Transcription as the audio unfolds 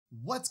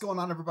What's going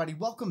on, everybody?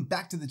 Welcome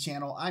back to the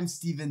channel. I'm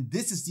Steven.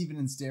 This is Steven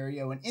in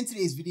Stereo, and in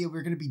today's video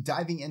we're going to be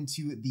diving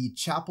into the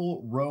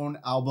Chappell Roan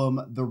album,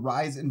 The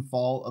Rise and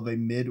Fall of a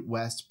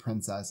Midwest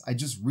Princess. I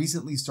just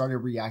recently started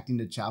reacting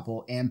to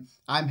Chappell and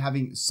I'm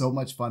having so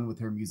much fun with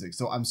her music,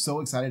 so I'm so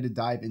excited to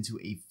dive into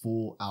a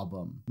full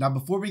album. Now,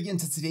 before we get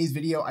into today's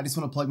video, I just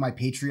want to plug my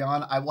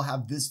Patreon. I will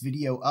have this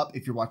video up,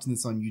 if you're watching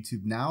this on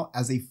YouTube now,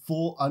 as a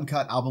full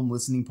uncut album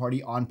listening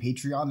party on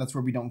Patreon. That's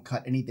where we don't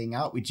cut anything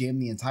out. We jam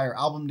the entire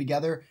album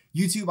together.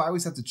 YouTube, I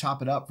always have to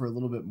chop it up for a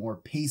little bit more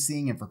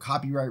pacing and for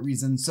copyright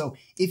reasons. So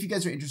if you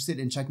guys are interested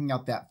in checking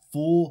out that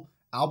full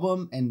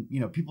album, and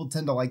people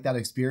tend to like that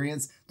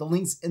experience, the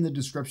link's in the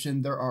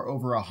description. There are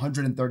over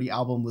 130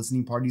 album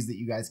listening parties that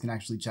you guys can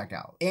actually check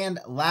out. And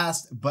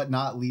last but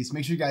not least,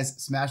 make sure you guys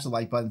smash the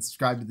like button,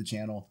 subscribe to the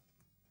channel,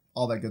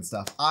 all that good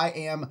stuff. I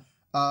am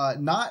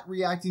not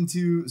reacting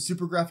to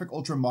Super Graphic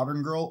Ultra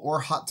Modern Girl or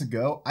Hot to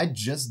Go. I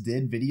just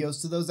did videos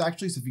to those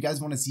actually. So if you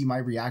guys want to see my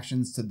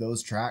reactions to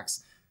those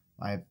tracks,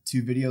 I have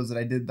 2 videos that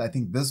I did, I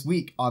think, this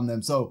week on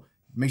them. So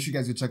make sure you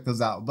guys go check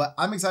those out. But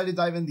I'm excited to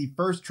dive in. The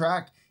first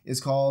track is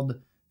called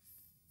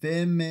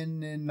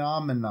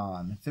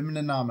Femininomenon.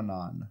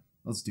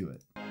 Let's do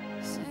it.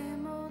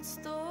 Same old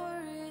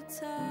story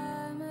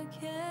time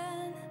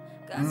again.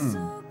 Got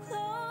so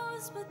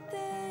close, but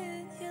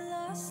then you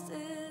lost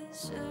it.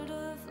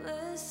 Should've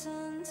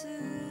listened to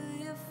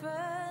your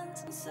friends.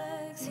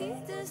 Sex, he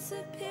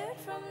disappeared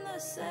from the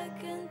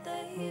second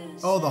that you.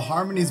 Oh, the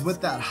harmonies with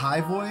that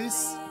high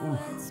voice.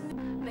 Oof.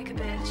 Make a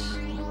bitch.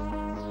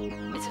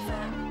 It's a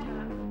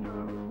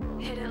femme.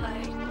 Hit it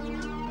like.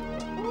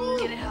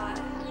 Get it hot.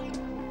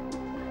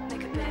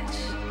 Make a bitch.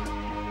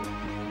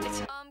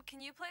 It's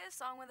can you play a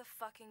song with a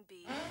fucking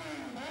beat?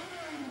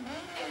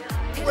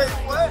 Wait,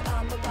 what?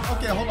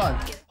 Okay,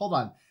 hold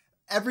on.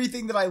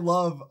 Everything that I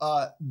love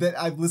that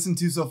I've listened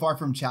to so far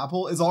from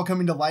Chappell is all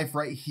coming to life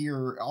right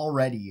here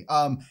already.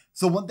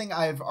 So one thing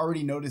I've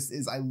already noticed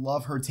is I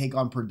love her take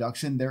on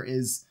production. There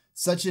is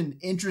such an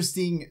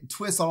interesting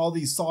twist on all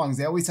these songs.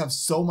 They always have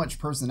so much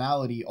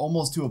personality,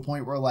 almost to a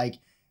point where like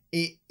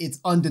it's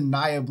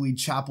undeniably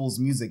Chappell's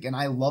music. And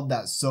I love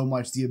that so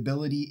much, the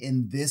ability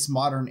in this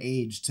modern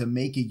age to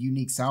make a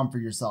unique sound for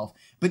yourself.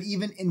 But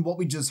even in what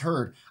we just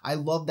heard, I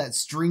love that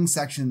string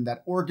section,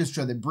 that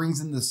orchestra that brings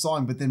in the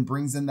song, but then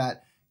brings in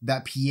that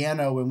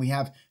piano. And we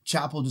have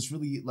Chappell just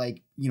really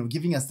like,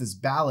 giving us this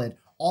ballad.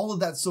 All of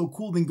that's so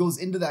cool, then goes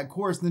into that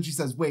chorus. And then she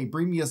says, wait,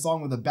 bring me a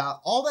song with a ballad.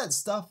 All that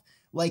stuff,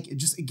 like, it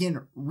just,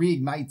 again,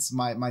 reignites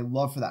my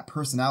love for that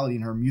personality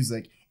in her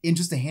music in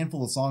just a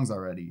handful of songs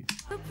already.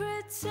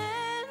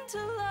 Pretend to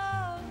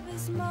love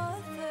his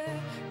mother,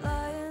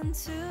 lying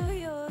to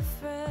your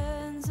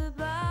friends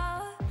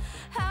about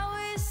how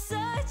he's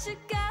such a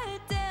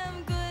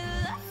goddamn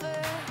good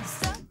lover.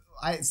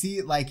 I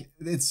see, like,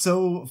 it's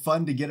so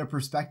fun to get a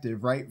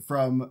perspective, right,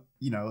 from,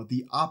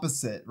 the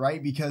opposite,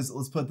 right? Because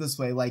let's put it this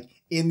way, like,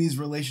 in these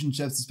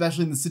relationships,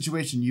 especially in the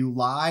situation, you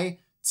lie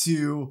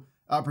to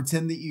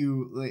pretend that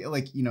you,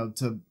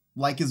 to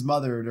like his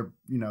mother,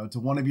 to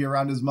want to be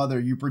around his mother.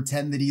 You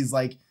pretend that he's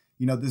like,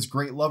 this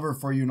great lover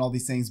for you and all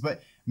these things.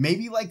 But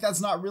maybe like that's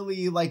not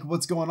really like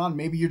what's going on.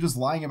 Maybe you're just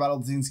lying about all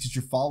the things because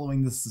you're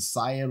following the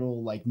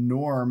societal like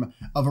norm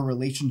of a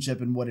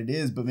relationship and what it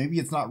is. But maybe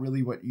it's not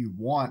really what you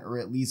want, or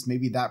at least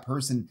maybe that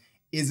person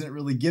isn't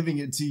really giving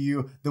it to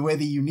you the way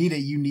that you need it.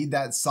 You need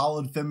that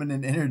solid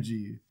feminine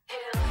energy.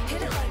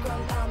 Hit it like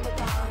rum, pam, ba,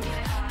 bam.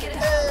 Get it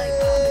hot Hey! like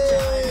Papa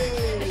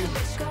John. Make a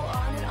bitch go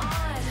on and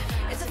on.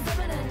 It's a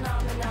feminine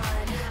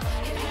phenomenon.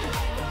 Hit it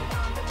like rum,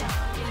 pam, ba,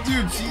 bam.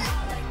 Dude,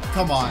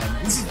 come on,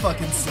 this is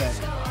fucking sick.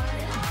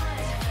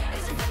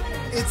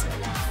 It's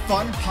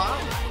fun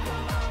pop,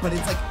 but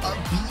it's like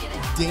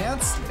upbeat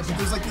dance, but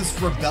there's like this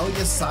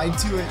rebellious side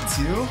to it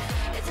too.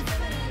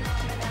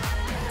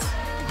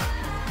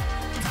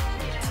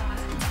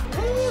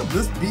 Ooh,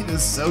 this beat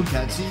is so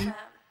catchy.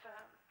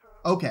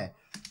 Okay,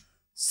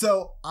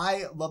 so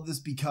I love this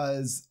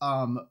because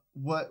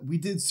what we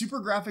did,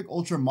 Super Graphic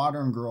Ultra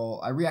Modern Girl,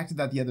 I reacted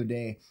to that the other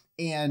day,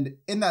 and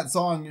in that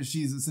song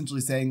she's essentially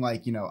saying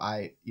like,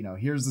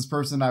 here's this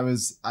person I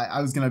was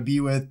gonna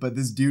be with, but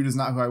this dude is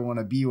not who I want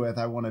to be with.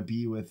 I want to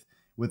be with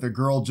a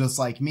girl just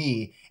like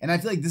me. And I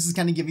feel like this is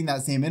kind of giving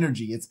that same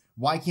energy. It's,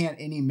 why can't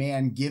any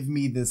man give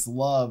me this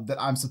love that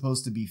I'm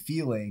supposed to be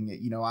feeling?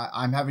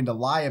 I'm having to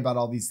lie about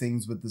all these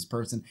things with this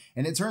person.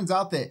 And it turns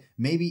out that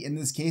maybe in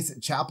this case,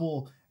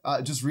 Chappell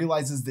just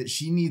realizes that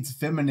she needs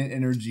feminine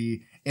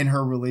energy in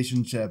her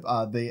relationship.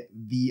 The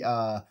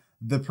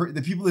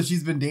people that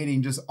she's been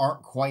dating just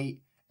aren't quite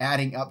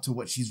adding up to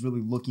what she's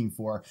really looking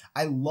for.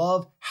 I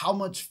love how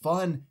much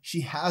fun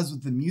she has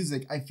with the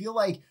music. I feel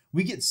like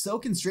we get so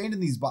constrained in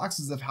these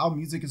boxes of how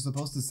music is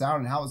supposed to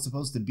sound and how it's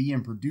supposed to be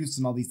and produced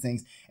and all these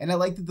things. And I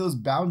like that those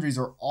boundaries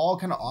are all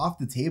kind of off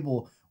the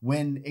table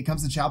when it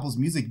comes to Chappell's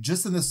music.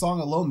 Just in this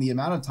song alone, the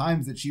amount of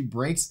times that she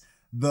breaks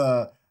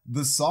the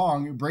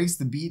song, breaks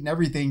the beat and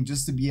everything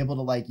just to be able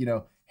to, like,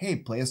 hey,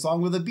 play a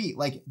song with a beat.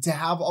 Like, to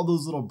have all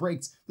those little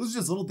breaks, those are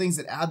just little things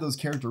that add those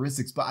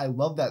characteristics. But I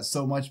love that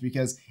so much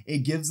because it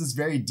gives this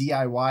very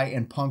DIY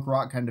and punk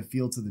rock kind of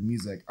feel to the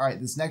music. All right,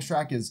 this next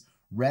track is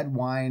Red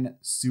Wine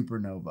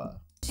Supernova.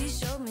 She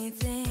showed me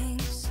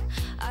things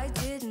I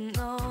didn't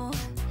know.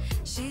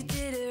 She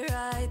did it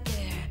right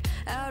there,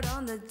 out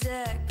on the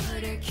deck.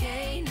 Put her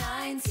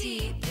canine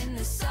teeth in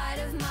the side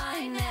of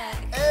my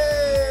neck.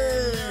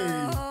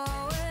 Hey!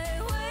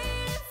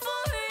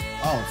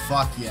 Oh,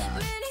 fuck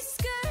yeah.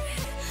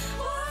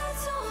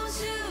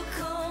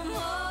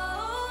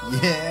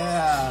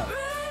 Yeah.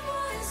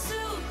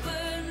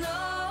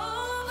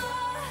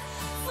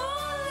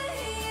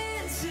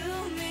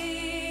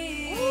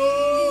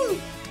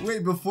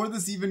 Wait, before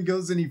this even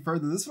goes any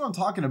further, this is what I'm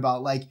talking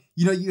about. Like,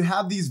 you know, you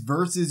have these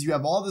verses, you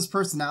have all this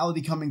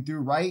personality coming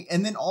through, right?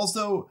 And then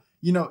also,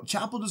 you know,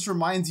 Chappell just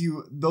reminds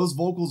you those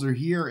vocals are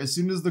here as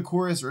soon as the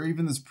chorus or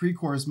even this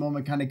pre-chorus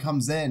moment kind of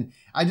comes in.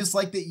 I just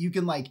like that you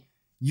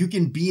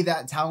can be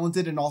that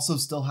talented and also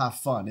still have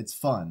fun. It's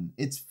fun.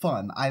 It's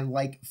fun. I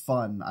like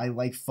fun. I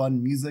like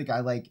fun music.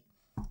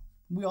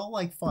 We all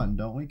like fun,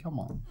 don't we? Come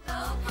on.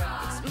 No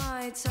bra.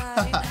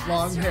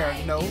 Long hair,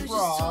 no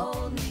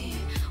bra.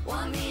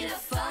 Want me to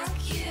fuck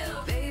you,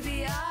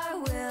 baby, I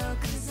will,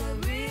 'cause I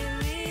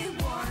really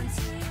want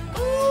to.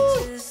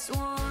 I just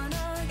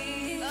wanna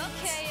be.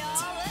 Okay,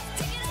 y'all, let's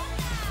take it up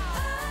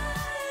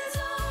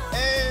now.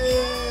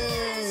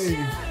 Hey!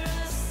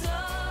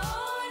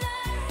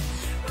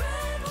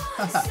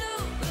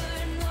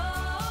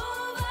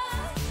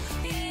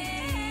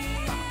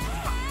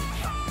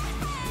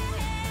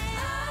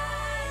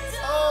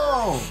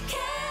 Oh!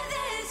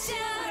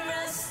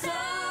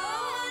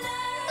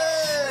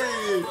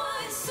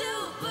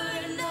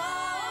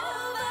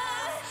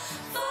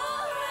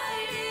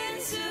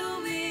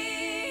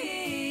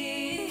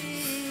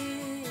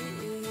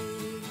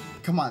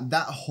 Come on,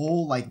 that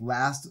whole like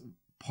last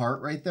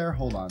part right there,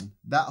 hold on.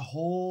 That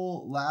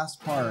whole last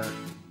part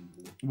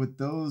with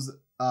those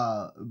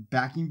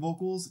backing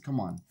vocals, come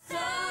on.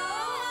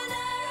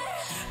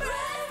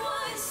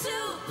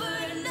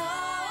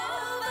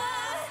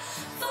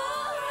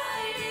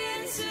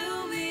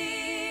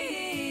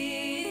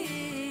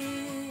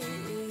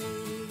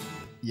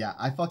 Yeah,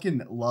 I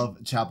fucking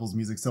love Chappell's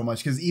music so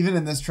much because even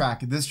in this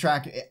track,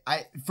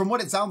 from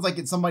what it sounds like,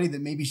 it's somebody that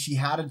maybe she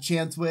had a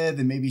chance with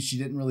and maybe she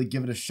didn't really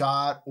give it a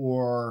shot,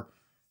 or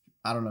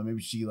I don't know,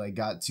 maybe she like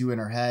got too in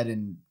her head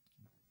and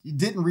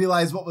didn't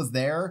realize what was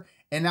there,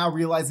 and now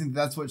realizing that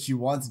that's what she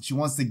wants, and she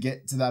wants to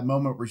get to that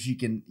moment where she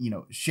can, you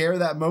know, share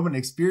that moment,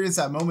 experience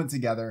that moment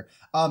together.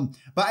 But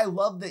I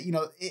love that, you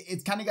know,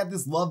 it's kind of got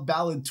this love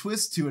ballad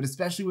twist to it,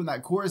 especially when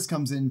that chorus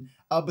comes in,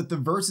 but the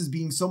verses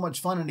being so much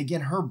fun, and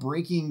again, her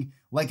breaking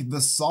like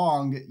the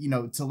song, you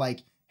know, to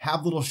like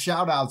have little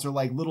shout outs or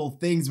like little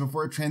things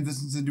before it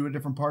transitions into a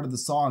different part of the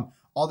song.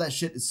 All that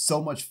shit is so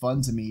much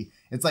fun to me.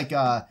 It's like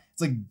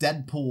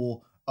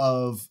Deadpool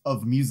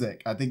of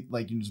music. I think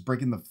like you're just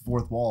breaking the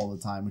fourth wall all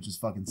the time, which is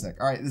fucking sick.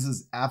 All right, this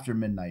is After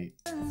Midnight.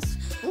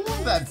 Ooh,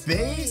 that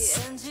bass.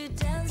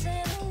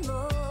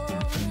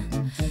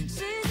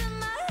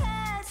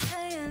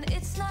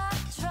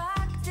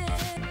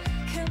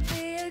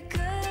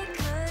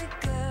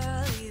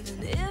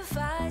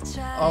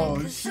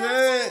 Oh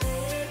shit!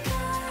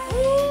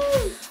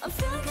 Woo! I'm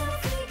feeling kinda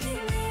freaky,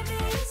 maybe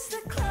it's the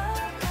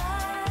club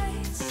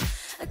lights.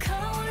 I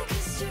kinda wanna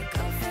kiss your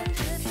girlfriend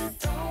if you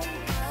don't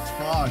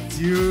mind. Oh,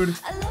 dude.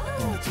 I love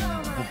a little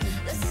drama.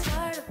 Let's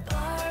start a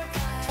bar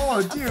fight.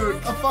 Oh, dude,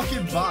 a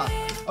fucking bop.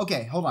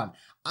 Okay, hold on.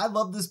 I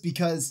love this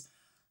because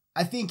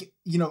I think,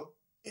 you know,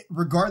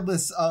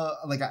 regardless,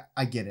 like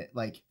I get it,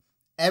 like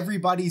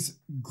everybody's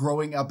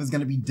growing up is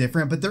going to be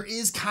different, but there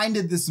is kind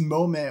of this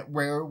moment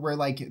where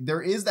like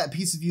there is that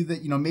piece of you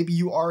that, you know, maybe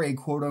you are a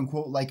quote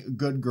unquote like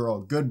good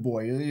girl, good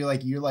boy,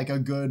 you're like a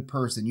good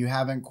person, you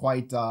haven't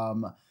quite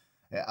become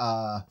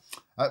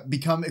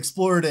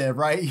explorative,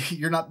 right?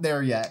 You're not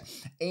there yet.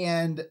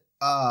 And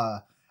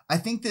I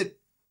think that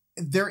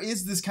there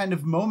is this kind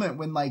of moment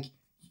when like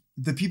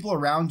the people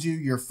around you,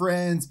 your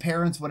friends,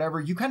 parents, whatever,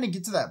 you kind of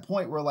get to that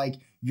point where like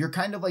you're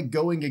kind of like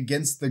going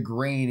against the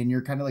grain and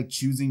you're kind of like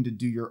choosing to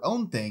do your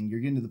own thing.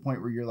 You're getting to the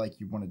point where you're like,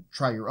 you want to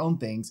try your own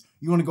things.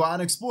 You want to go out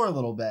and explore a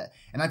little bit.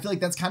 And I feel like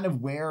that's kind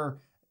of where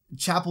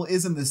Chappell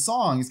is in this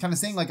song. It's kind of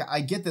saying like,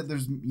 I get that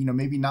there's, you know,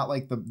 maybe not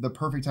like the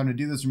perfect time to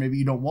do this, or maybe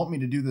you don't want me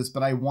to do this,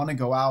 but I want to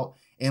go out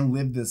and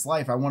live this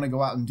life. I want to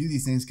go out and do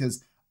these things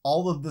because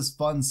all of this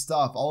fun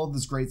stuff, all of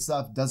this great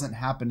stuff doesn't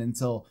happen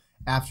until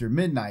after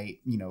midnight,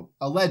 you know,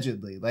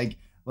 allegedly. Like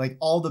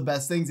all the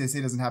best things they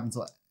say doesn't happen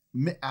until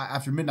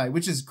after midnight,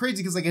 which is crazy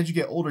because like as you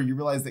get older, you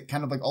realize that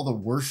kind of like all the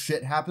worst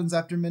shit happens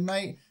after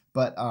midnight.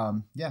 But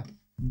yeah,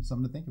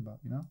 something to think about,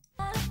 you know?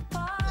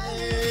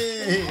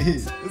 Hey,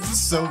 this is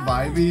so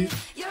vibey.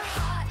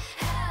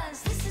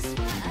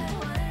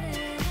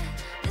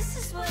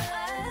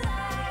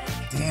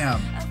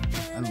 Damn,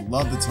 I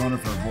love the tone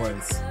of her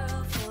voice.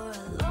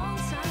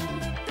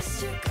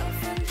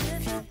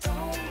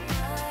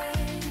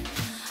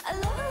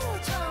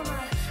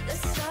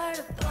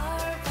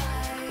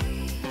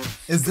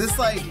 Is this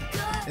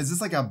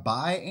like a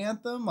bi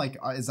anthem? Like,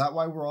 is that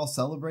why we're all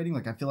celebrating?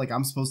 Like, I feel like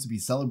I'm supposed to be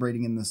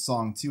celebrating in this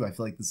song too. I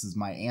feel like this is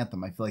my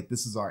anthem. I feel like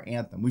this is our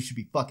anthem. We should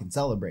be fucking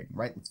celebrating,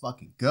 right? Let's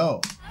fucking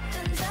go.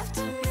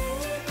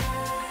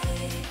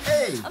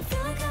 Hey.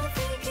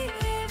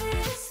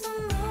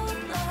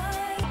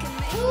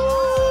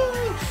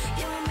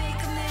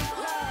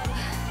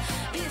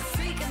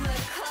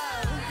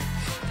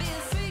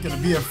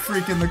 Gonna be a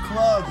freak in the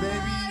club, baby.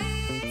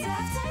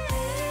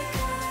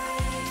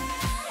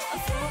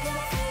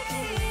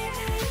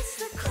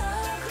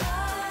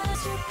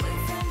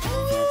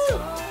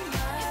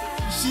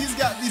 She's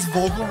got these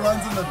vocal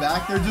runs in the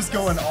back. They're just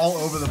going all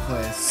over the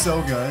place.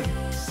 So good.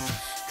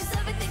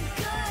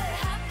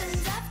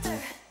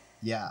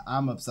 Yeah,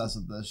 I'm obsessed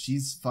with this.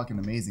 She's fucking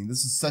amazing.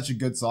 This is such a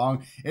good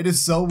song. It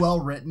is so well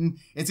written.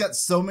 It's got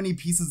so many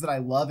pieces that I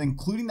love,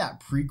 including that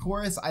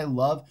pre-chorus. I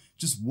love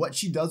just what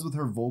she does with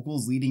her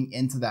vocals leading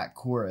into that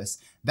chorus.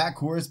 That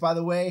chorus, by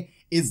the way,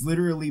 is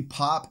literally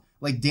pop,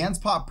 like dance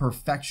pop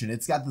perfection.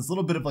 It's got this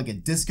little bit of like a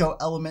disco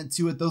element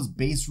to it. Those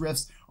bass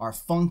riffs are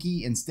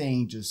funky and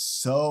staying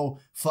just so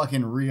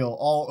fucking real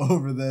all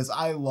over this.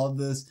 I love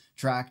this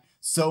track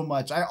so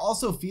much. I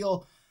also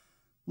feel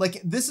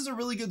like this is a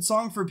really good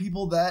song for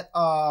people that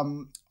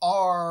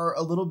are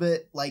a little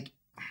bit like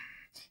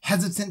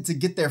hesitant to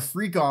get their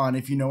freak on,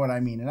 if you know what I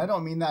mean. And I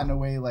don't mean that in a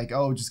way like,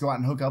 oh, just go out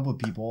and hook up with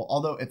people.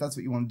 Although if that's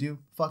what you want to do,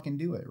 fucking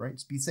do it, right?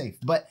 Just be safe.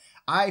 But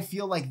I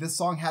feel like this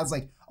song has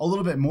like a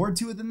little bit more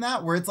to it than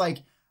that, where it's like,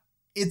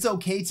 it's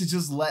okay to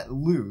just let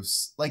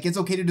loose. Like, it's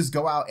okay to just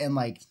go out and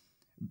like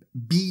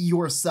be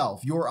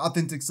yourself, your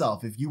authentic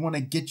self. If you want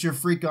to get your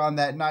freak on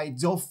that night,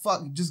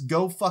 just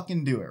go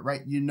fucking do it,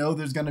 right? You know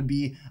there's going to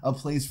be a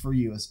place for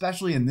you,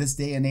 especially in this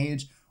day and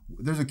age.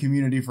 There's a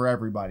community for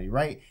everybody,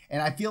 right?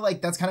 And I feel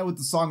like that's kind of what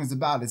the song is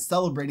about. It's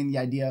celebrating the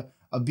idea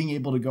of being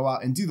able to go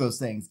out and do those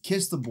things.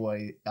 Kiss the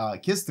boy,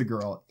 kiss the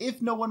girl,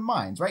 if no one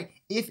minds, right?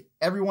 If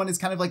everyone is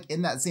kind of like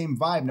in that same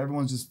vibe and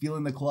everyone's just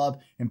feeling the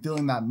club and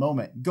feeling that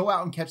moment, go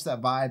out and catch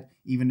that vibe,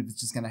 even if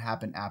it's just going to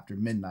happen after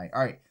midnight.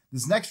 All right,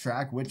 this next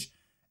track, which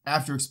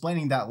after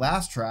explaining that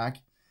last track,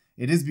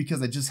 it is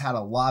because I just had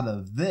a lot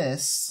of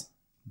this.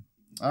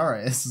 All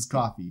right, this is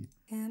Coffee.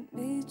 Can't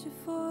meet you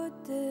for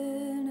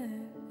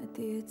dinner at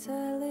the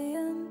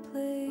Italian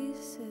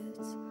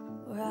places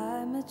where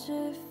I met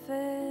your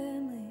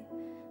family.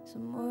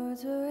 Some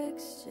words were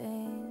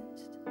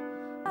exchanged.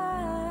 If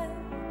I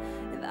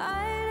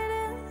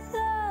didn't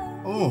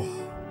love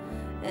you,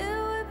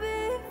 it would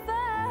be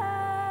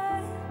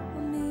fine.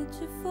 I'll meet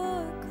you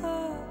for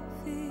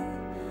coffee,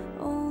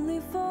 only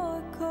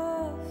for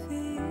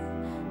coffee.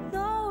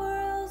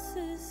 Nowhere else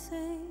is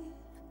safe.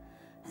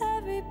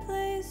 Every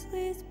place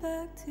leads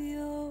back to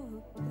your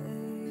place.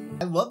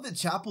 I love that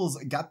Chappell's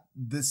got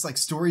this like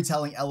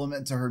storytelling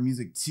element to her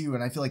music too,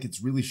 and I feel like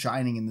it's really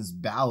shining in this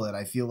ballad.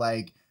 I feel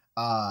like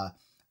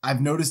I've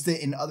noticed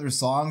it in other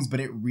songs, but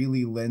it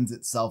really lends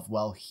itself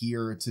well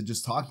here to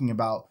just talking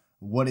about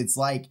what it's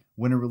like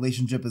when a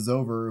relationship is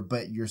over,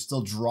 but you're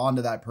still drawn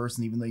to that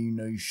person even though you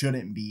know you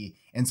shouldn't be.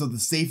 And so the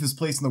safest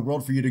place in the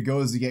world for you to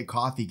go is to get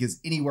coffee, because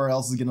anywhere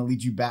else is going to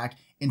lead you back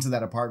into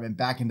that apartment,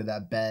 back into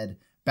that bed,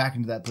 back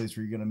into that place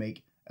where you're going to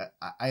make,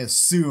 I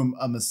assume,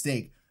 a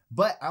mistake.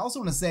 But I also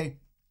want to say,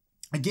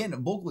 again,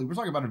 vocally, we're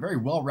talking about a very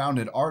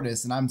well-rounded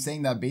artist, and I'm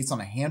saying that based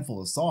on a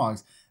handful of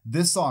songs.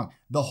 This song,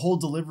 the whole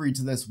delivery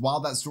to this, while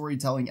that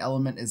storytelling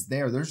element is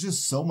there, there's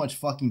just so much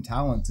fucking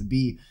talent to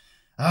be.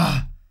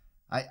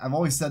 I've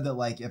always said that,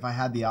 like, if I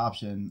had the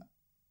option,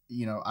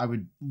 you know, I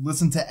would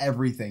listen to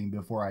everything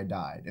before I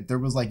died. If there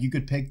was like, you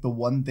could pick the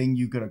one thing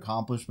you could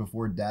accomplish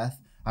before death,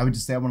 I would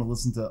just say I want to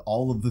listen to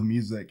all of the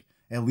music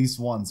at least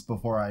once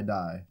before I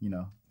die. You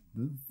know,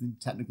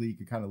 technically you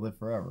could kind of live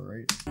forever,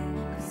 right?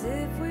 'Cause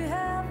if we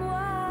have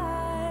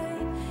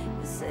wine,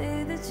 you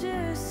say that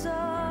you're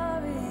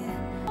sorry.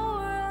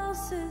 Nowhere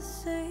else is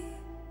safe.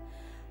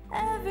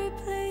 Every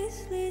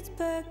place leads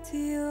back to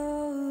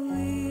your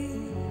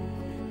we've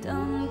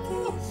done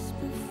this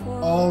before.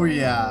 Oh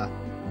yeah.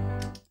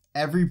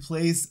 Every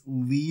place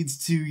leads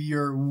to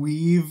your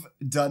we've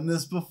done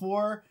this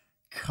before.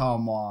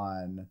 Come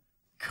on.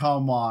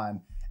 Come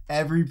on.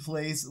 Every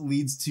place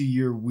leads to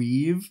your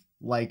weave,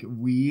 like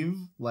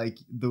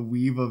the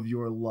weave of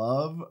your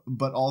love,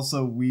 but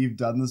also we've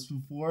done this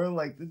before,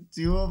 like the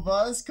two of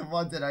us. Come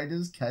on, did I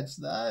just catch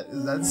that?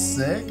 Is that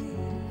sick?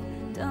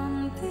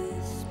 Done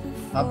this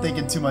before. I'm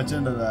thinking too much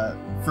into that,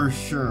 for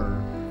sure.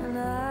 And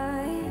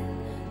I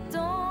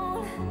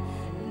don't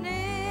need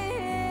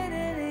it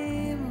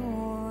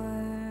anymore.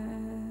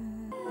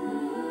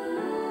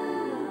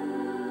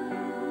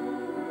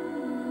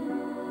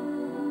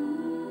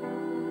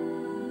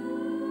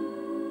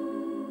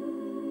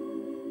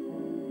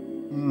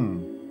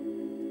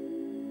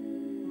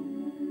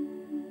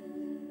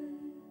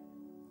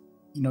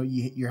 You know,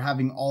 you're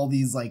having all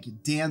these like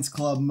dance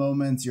club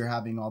moments, you're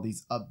having all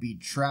these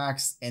upbeat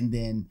tracks, and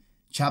then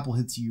Chappell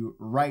hits you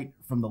right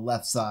from the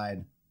left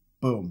side,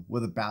 boom,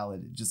 with a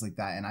ballad just like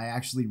that. And I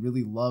actually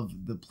really love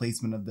the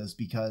placement of this,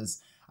 because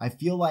I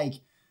feel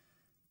like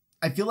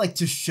I feel like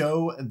to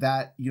show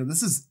that, you know,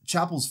 this is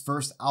Chappell's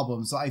first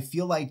album. So I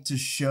feel like to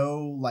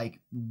show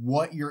like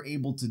what you're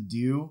able to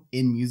do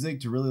in music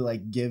to really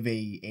like give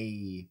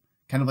a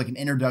kind of like an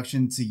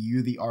introduction to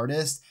you, the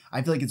artist.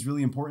 I feel like it's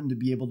really important to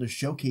be able to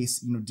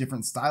showcase, you know,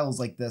 different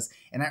styles like this.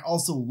 And I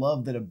also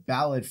love that a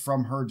ballad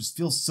from her just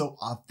feels so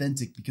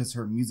authentic because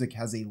her music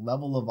has a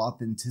level of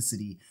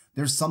authenticity.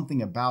 There's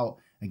something about,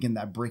 again,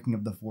 that breaking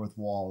of the fourth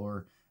wall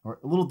or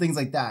little things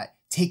like that,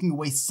 taking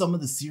away some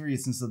of the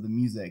seriousness of the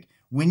music.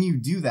 When you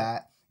do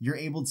that, you're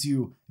able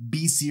to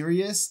be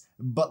serious,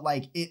 but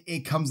like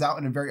it comes out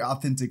in a very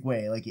authentic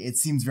way. Like it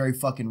seems very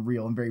fucking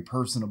real and very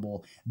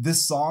personable.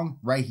 This song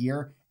right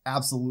here,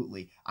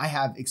 absolutely. I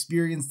have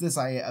experienced this.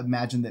 I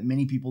imagine that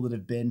many people that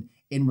have been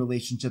in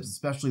relationships,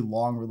 especially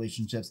long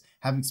relationships,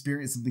 have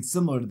experienced something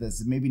similar to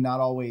this. And maybe not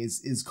always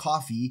is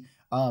coffee.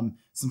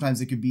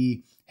 Sometimes it could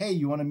be, hey,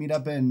 you want to meet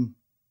up and,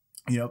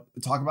 you know,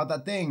 talk about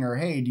that thing, or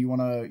hey, do you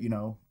want to, you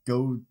know,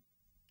 go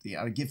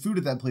get food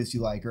at that place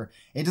you like, or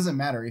it doesn't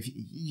matter if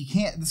you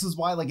can't. This is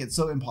why like it's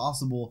so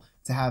impossible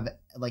to have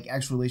like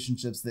ex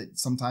relationships that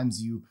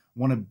sometimes you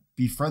want to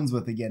be friends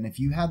with again. If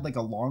you had like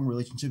a long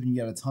relationship and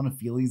you got a ton of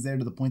feelings there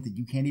to the point that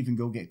you can't even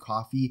go get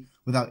coffee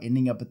without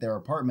ending up at their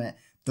apartment,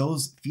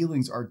 those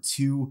feelings are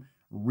too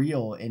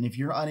real. And if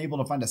you're unable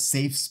to find a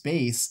safe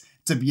space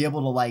to be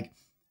able to like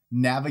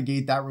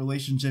navigate that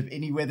relationship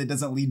any way that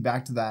doesn't lead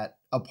back to that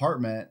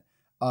apartment,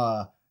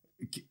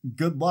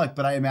 good luck.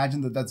 But I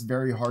imagine that that's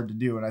very hard to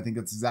do. And I think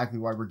that's exactly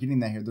why we're getting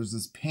that here. There's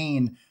this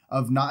pain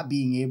of not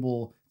being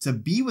able to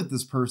be with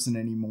this person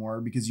anymore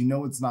because you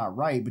know it's not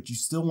right, but you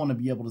still want to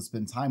be able to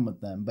spend time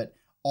with them. But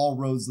all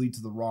roads lead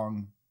to the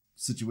wrong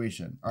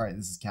situation. All right,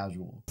 this is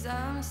Casual.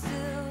 I'm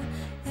still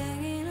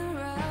hanging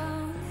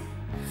around.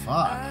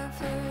 Fuck. I've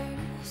heard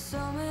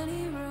so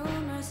many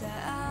rumors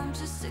that I'm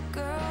just a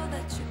girl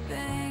that you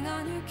bang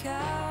on your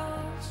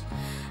couch.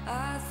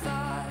 I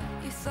thought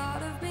you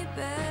thought of me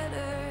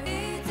better.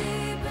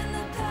 Deep in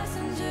the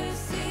passenger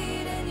seat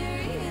and you're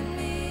eating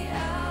me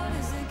out.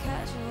 Is it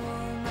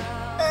casual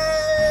now?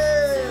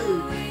 Hey!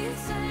 2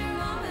 weeks and your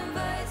mom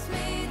invites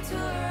me to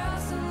her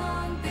house in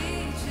Long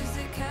Beach. Is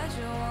it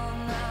casual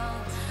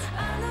now?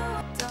 I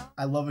know.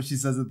 I love what she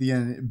says at the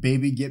end,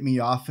 baby, get me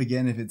off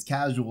again if it's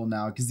casual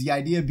now. Because the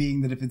idea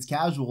being that if it's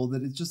casual,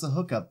 that it's just a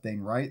hookup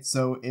thing, right?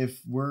 So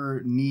if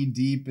we're knee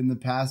deep in the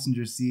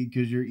passenger seat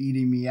because you're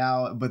eating me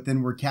out, but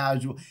then we're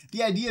casual,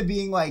 the idea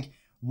being like,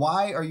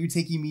 why are you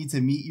taking me to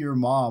meet your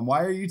mom?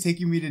 Why are you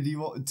taking me to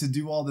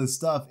do all this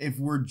stuff if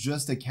we're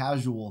just a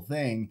casual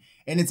thing?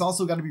 And it's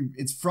also got to be,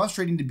 it's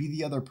frustrating to be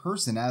the other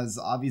person, as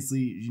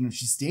obviously, you know,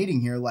 she's stating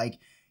here, like,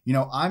 you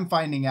know, I'm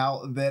finding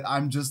out that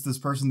I'm just this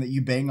person that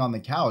you bang on the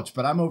couch,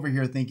 but I'm over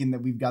here thinking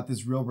that we've got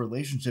this real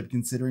relationship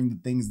considering the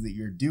things that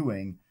you're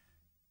doing.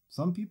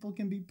 Some people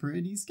can be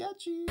pretty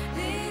sketchy. Deep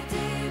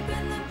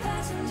in the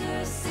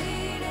passenger seat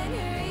and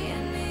you're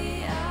eating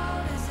me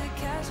out. Is it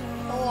casual?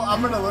 Oh,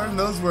 I'm gonna learn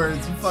those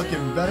words. You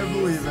fucking better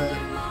believe it.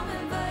 Your mom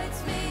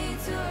invites me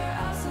to her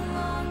house in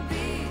Long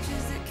Beach.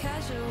 Is it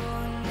casual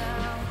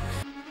now?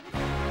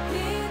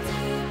 Deep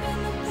in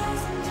the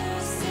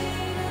passenger seat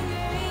and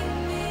you're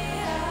eating me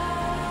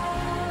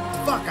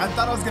out. Fuck, I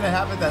thought I was gonna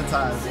have it that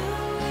time. 2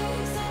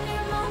 weeks and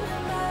your mom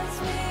invites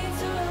me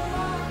to a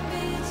Long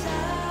Beach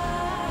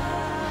house.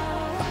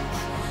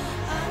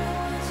 I know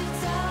what you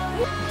tell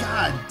me.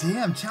 God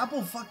damn,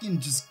 Chappell fucking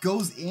just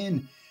goes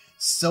in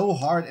so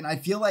hard, and I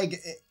feel like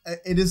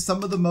it is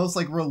some of the most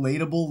like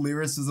relatable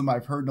lyricism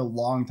I've heard in a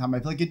long time. I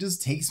feel like it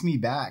just takes me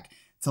back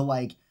to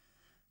like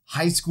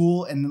high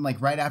school and then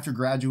like right after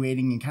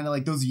graduating and kind of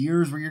like those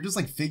years where you're just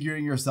like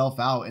figuring yourself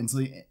out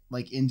until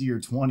like into your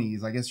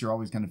 20s. I guess you're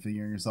always kind of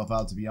figuring yourself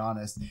out, to be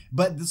honest,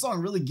 but the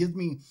song really gives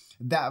me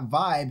that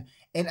vibe.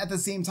 And at the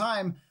same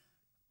time,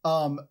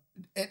 and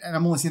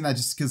I'm only saying that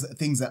just because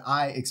things that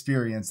I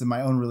experienced in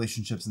my own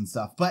relationships and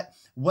stuff. But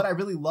what I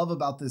really love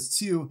about this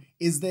too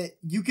is that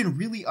you can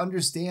really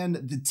understand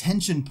the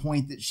tension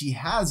point that she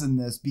has in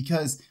this,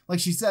 because like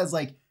she says,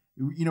 like,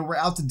 you know, we're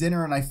out to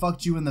dinner and I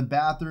fucked you in the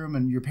bathroom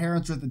and your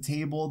parents are at the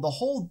table. The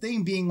whole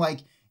thing being like,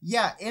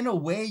 yeah, in a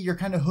way you're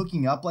kind of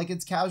hooking up like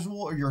it's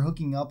casual, or you're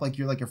hooking up like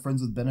you're like a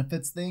friends with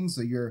benefits thing.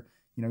 So you're,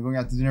 you know, going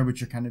out to dinner, but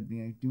you're kind of,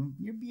 you know,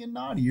 you're being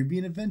naughty, you're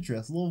being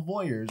adventurous, little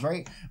voyeurs,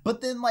 right?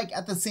 But then like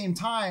at the same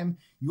time,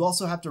 you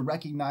also have to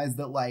recognize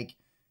that like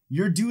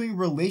you're doing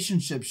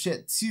relationship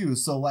shit too.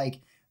 So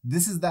like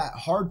this is that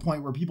hard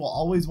point where people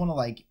always want to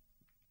like,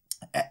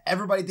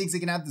 everybody thinks they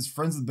can have this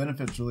friends with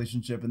benefits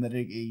relationship and that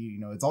it, you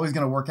know, it's always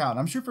going to work out. And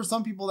I'm sure for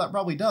some people that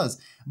probably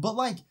does. But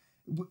like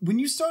when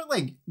you start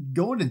like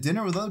going to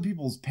dinner with other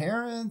people's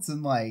parents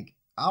and like,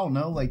 I don't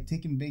know, like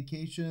taking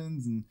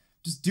vacations and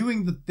just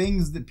doing the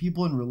things that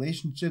people in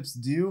relationships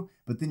do,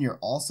 but then you're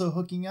also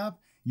hooking up,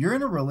 you're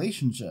in a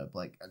relationship.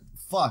 Like,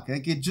 fuck,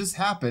 like it just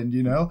happened,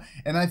 you know?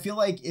 And I feel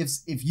like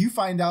if you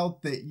find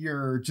out that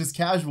you're just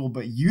casual,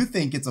 but you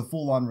think it's a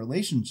full-on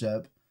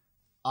relationship,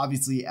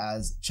 obviously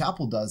as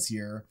Chappell does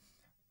here,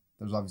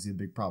 there's obviously a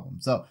big problem.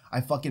 So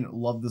I fucking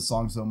love this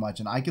song so much.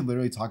 And I could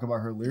literally talk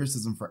about her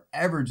lyricism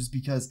forever just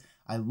because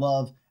I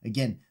love,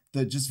 again,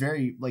 the just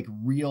very like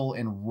real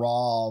and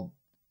raw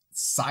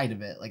side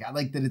of it. Like I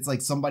like that it's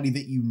like somebody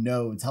that you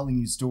know telling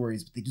you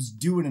stories, but they just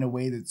do it in a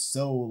way that's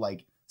so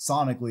like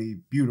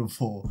sonically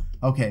beautiful.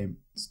 Okay,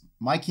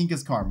 my kink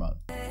is Karma.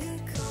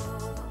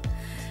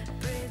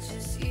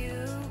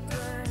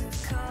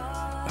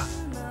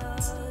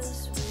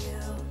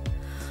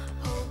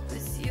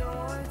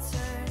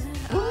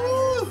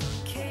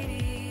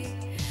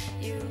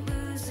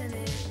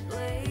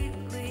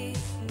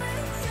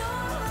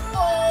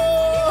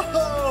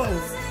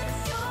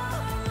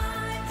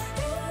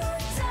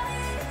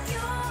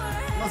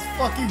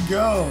 Fucking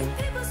go.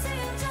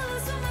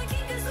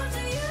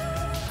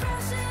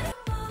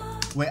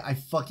 Wait, I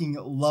fucking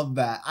love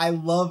that.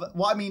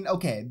 Well, I mean,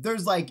 okay,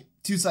 there's like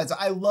two sides.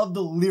 I love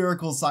the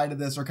lyrical side of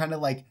this, or kind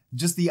of like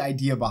just the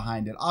idea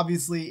behind it.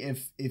 Obviously,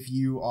 if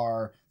you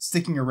are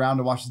sticking around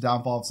to watch the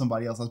downfall of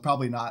somebody else, that's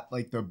probably not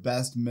like the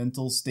best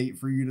mental state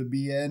for you to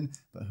be in,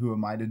 but who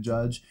am I to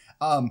judge?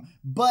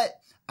 But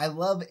I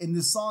love in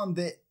this song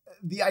that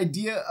the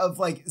idea of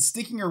like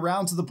sticking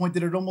around to the point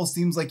that it almost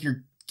seems like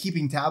you're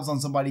keeping tabs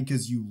on somebody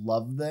because you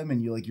love them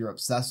and you're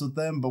obsessed with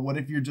them. But what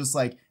if you're just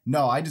like,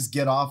 no, I just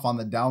get off on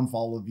the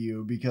downfall of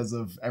you because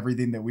of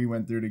everything that we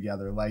went through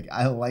together. Like,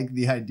 I like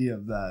the idea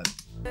of that.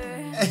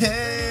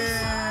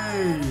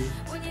 Hey!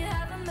 When you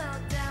have a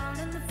meltdown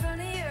in the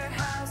front of your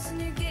house and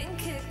you're getting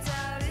kicked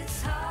out,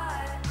 it's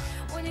hot.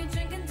 When you're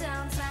drinking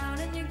downtown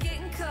and you're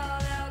getting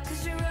called out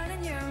because you're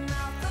running your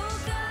mouth,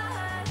 oh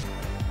God.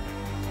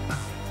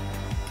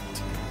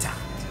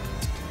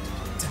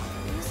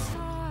 It's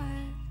hot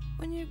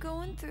when you're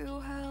going through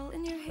hell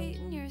and you're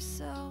hating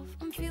yourself.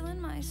 I'm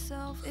feeling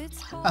myself, it's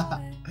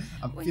hot.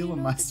 I'm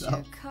feeling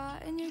myself. You're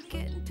caught and you're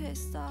getting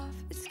pissed off.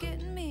 It's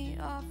getting me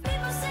off.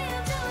 People say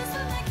I'm jealous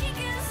of my kink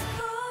is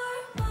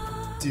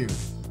karma. Dude,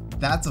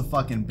 that's a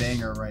fucking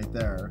banger right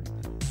there.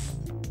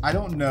 I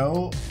don't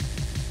know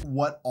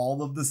what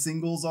all of the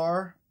singles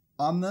are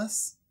on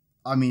this.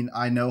 I mean,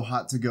 I know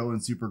Hot to Go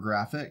and Super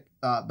Graphic,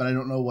 but I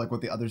don't know like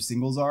what the other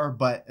singles are,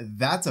 but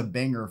that's a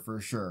banger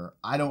for sure.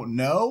 I don't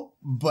know,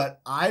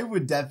 but I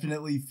would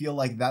definitely feel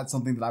like that's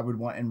something that I would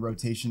want in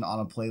rotation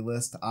on a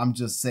playlist. I'm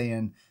just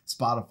saying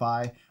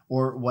Spotify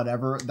or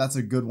whatever. That's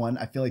a good one.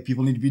 I feel like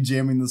people need to be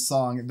jamming this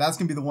song. That's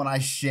going to be the one I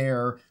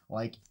share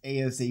like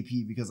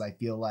ASAP because I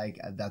feel like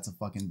that's a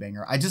fucking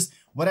banger.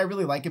 What I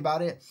really like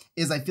about it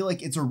is I feel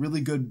like it's a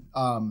really good,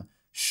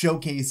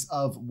 showcase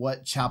of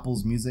what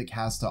Chappell's music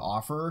has to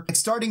offer. Like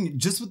starting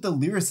just with the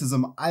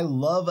lyricism, I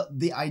love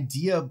the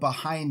idea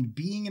behind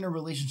being in a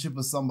relationship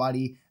with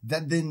somebody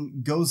that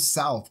then goes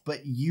south,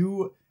 but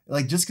you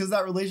like, just because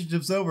that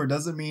relationship's over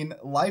doesn't mean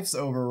life's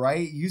over,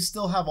 right? You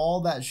still have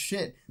all that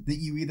shit that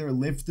you either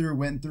lived through,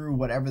 went through,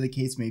 whatever the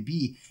case may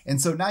be.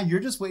 And so now you're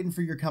just waiting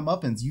for your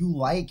comeuppance. You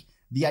like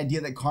the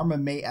idea that karma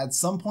may at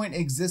some point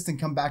exist and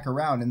come back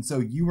around. And so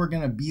you are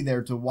going to be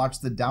there to watch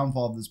the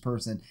downfall of this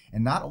person.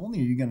 And not only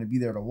are you going to be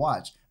there to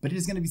watch, but it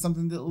is going to be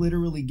something that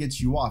literally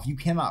gets you off. You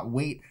cannot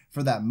wait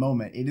for that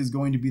moment. It is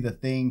going to be the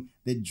thing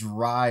that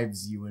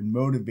drives you and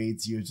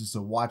motivates you just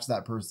to watch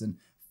that person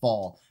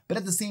fall. But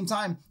at the same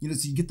time, you know,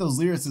 so you get those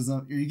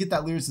lyricism, or you get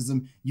that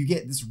lyricism, you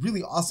get this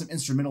really awesome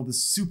instrumental,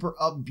 this super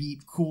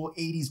upbeat, cool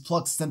 80s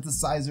plucked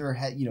synthesizer,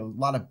 had, you know, a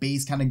lot of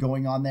bass kind of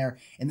going on there,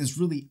 and this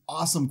really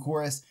awesome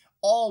chorus,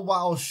 all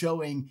while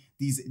showing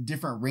these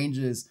different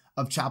ranges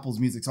of Chappell's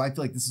music. So I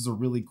feel like this is a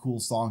really cool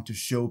song to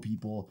show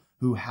people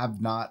who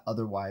have not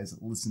otherwise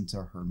listened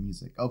to her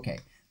music. Okay,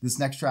 this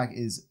next track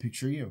is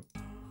Picture You.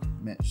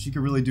 Man, she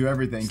could really do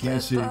everything,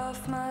 can't she?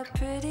 Off my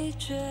pretty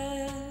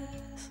dress,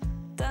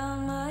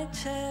 down my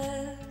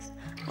chest,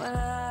 when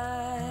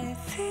I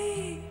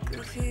think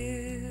of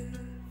you,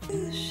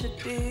 you should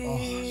be. Oh,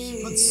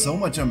 she puts so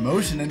much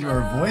emotion into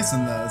her voice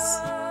in this.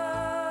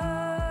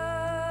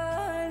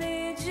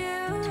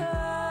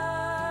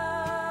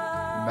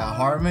 About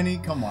harmony,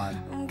 come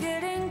on. I'm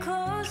getting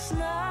close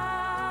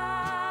now.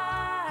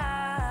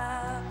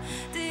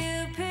 Do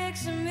you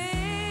picture me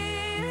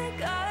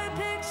like I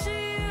picture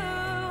you?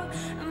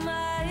 Am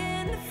I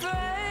in the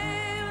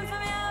frame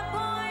from your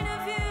point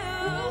of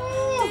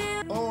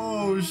view?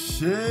 Oh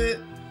shit.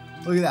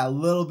 Look at that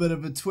little bit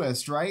of a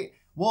twist, right?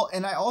 Well,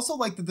 and I also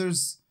like that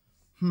there's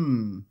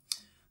kind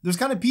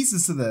of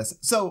pieces to this.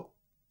 So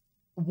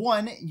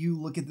one,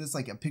 you look at this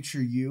like a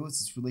picture you, it's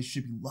this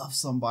relationship, you love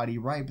somebody,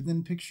 right? But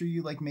then picture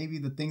you like maybe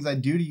the things I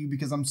do to you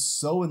because I'm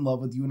so in love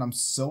with you and I'm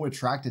so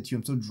attracted to you,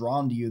 I'm so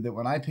drawn to you that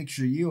when I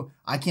picture you,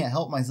 I can't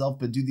help myself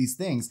but do these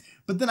things.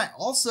 But then I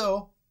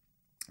also,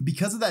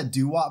 because of that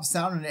doo-wop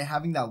sound and it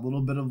having that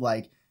little bit of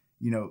like,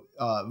 you know,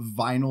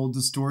 vinyl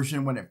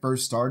distortion when it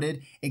first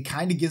started, it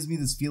kind of gives me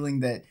this feeling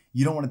that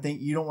you don't want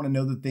to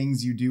know the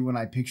things you do when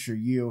I picture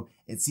you.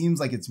 It seems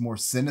like it's more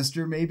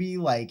sinister, maybe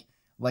like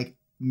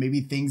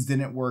maybe things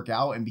didn't work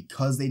out, and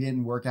because they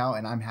didn't work out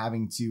and I'm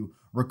having to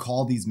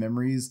recall these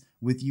memories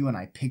with you and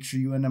I picture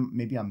you in them,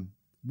 maybe I'm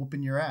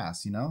whooping your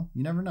ass, you know?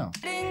 You never know.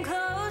 Getting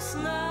close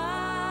now.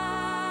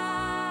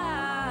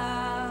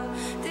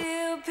 Do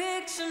you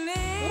picture me?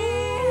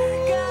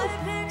 Gotta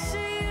picture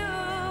you.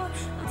 I'm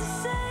the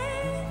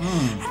same.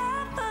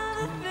 Half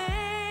of the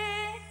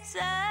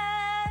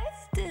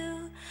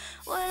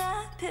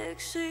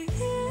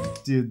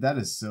Dude, that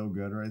is so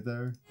good right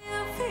there.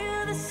 You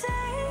feel the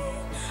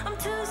same. I'm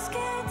too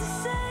scared to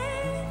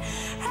say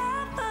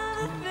half of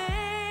the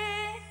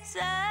things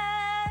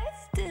I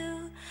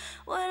do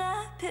when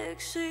I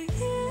picture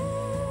you.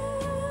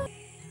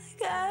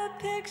 Like I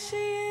picture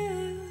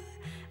you.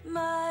 Am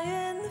I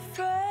in the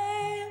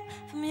frame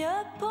from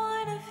your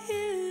point of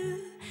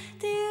view?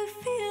 Do you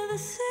feel the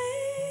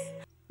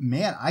same?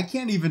 Man, I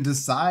can't even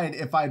decide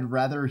if I'd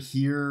rather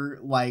hear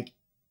like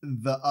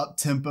the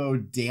up-tempo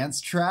dance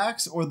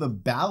tracks or the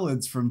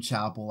ballads from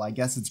Chappell. I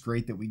guess it's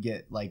great that we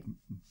get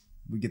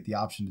the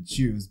option to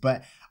choose,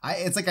 but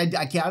I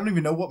don't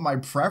even know what my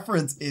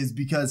preference is,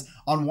 because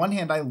on one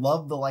hand I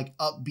love the like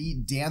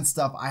upbeat dance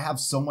stuff. I have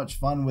so much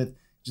fun with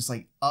just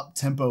like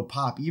up-tempo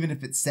pop, even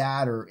if it's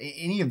sad or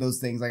any of those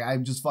things. Like I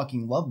just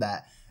fucking love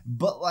that.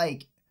 But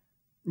like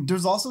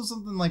there's also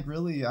something like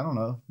really, I don't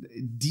know,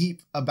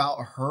 deep about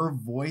her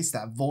voice,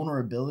 that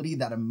vulnerability,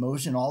 that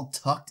emotion all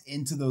tucked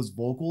into those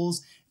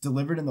vocals,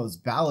 delivered in those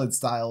ballad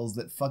styles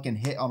that fucking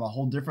hit on a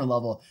whole different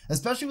level,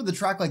 especially with a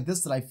track like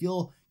this that I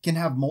feel can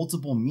have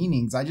multiple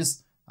meanings. I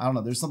don't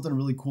know, there's something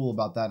really cool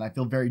about that, and I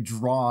feel very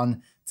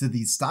drawn to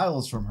these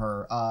styles from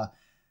her.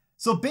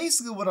 So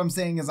basically what I'm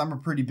saying is I'm a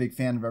pretty big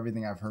fan of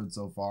everything I've heard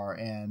so far,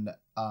 and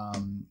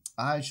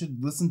I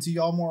should listen to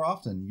y'all more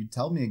often. You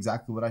tell me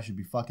exactly what I should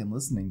be fucking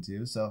listening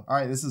to. So, all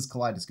right, this is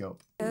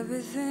Kaleidoscope.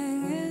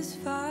 Everything is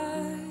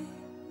fine.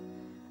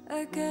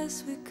 I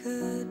guess we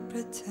could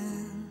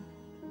pretend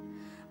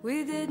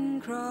we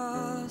didn't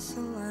cross a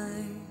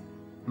line.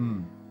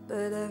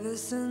 But ever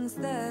since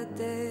that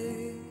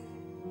day,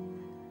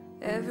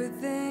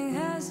 everything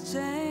has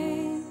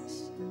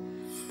changed.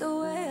 The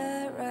way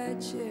I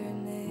write your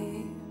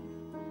name,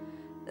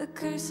 the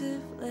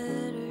cursive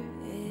letter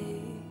A.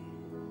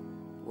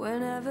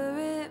 Whenever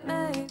it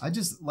may. I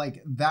just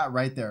like that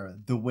right there.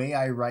 The way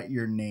I write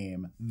your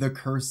name, the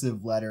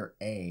cursive letter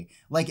A.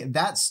 Like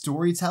that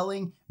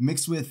storytelling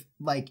mixed with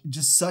like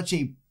just such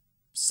a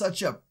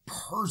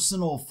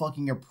personal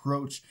fucking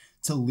approach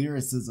to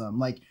lyricism.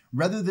 Like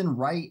rather than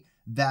write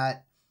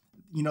that,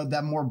 you know,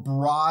 that more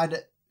broad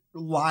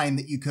line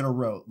that you could have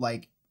wrote,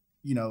 like,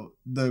 you know,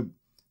 the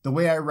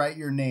way I write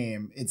your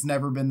name, it's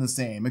never been the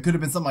same. It could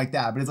have been something like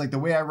that, but it's like the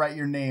way I write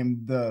your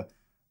name,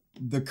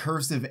 the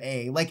cursive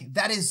A. Like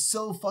that is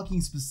so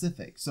fucking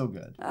specific. So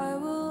good. I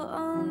will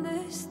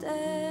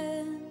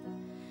understand,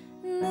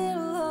 and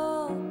it'll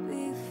all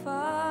be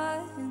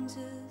fine.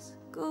 Just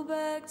go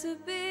back to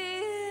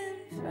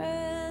being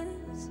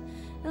friends.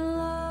 And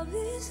love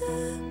is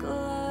a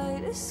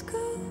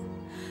kaleidoscope.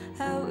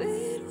 How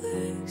it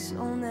works,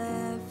 I'll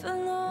never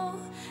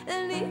know.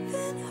 And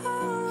even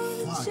how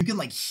you can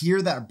like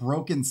hear that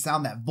broken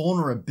sound, that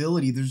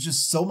vulnerability. There's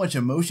just so much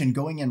emotion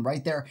going in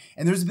right there.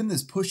 And there's been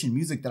this push in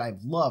music that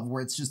I've loved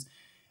where it's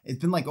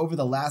been like over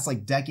the last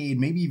like decade,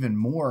 maybe even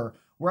more,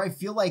 where I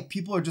feel like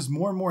people are just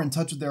more and more in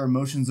touch with their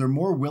emotions. They're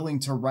more willing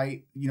to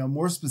write, you know,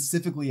 more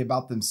specifically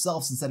about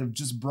themselves instead of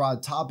just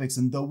broad topics.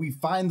 And though we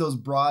find those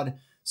broad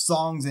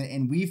songs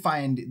and we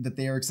find that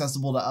they are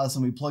accessible to us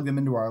and we plug them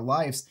into our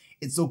lives,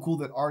 it's so cool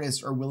that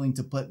artists are willing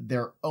to put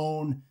their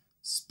own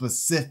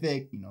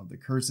specific, you know, the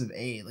cursive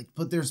A, like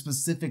put their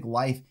specific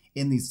life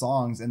in these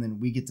songs, and then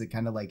we get to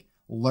kind of like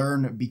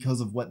learn because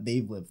of what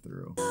they've lived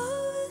through.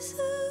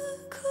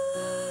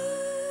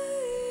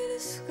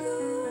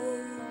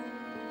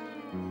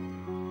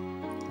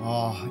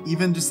 Oh,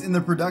 even just in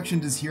the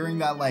production, just hearing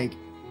that like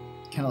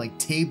kind of like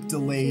tape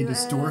delay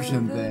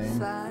distortion thing.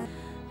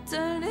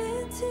 Turn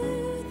it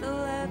to the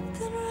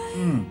left and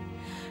right.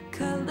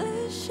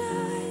 Colors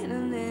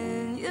shining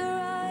in your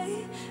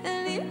eye,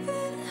 and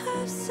even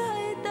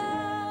upside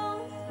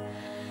down.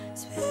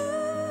 It's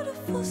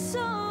beautiful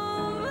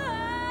summer.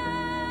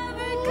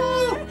 Every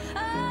color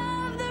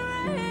of the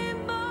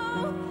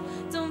rainbow.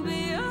 Don't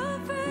be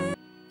afraid.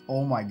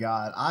 Oh my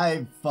god,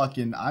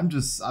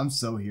 I'm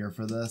so here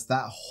for this.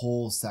 That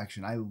whole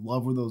section, I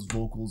love where those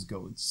vocals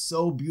go. It's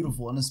so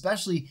beautiful, and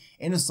especially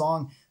in a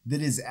song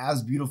that is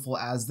as beautiful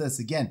as this.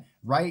 Again,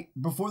 right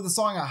before the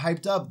song I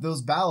hyped up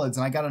those ballads,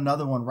 and I got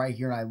another one right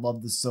here, and I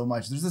love this so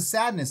much. There's a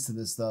sadness to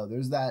this though.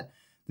 There's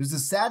a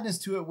sadness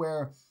to it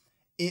where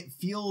it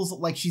feels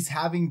like she's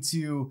having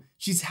to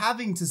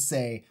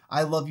say,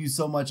 I love you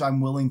so much, I'm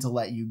willing to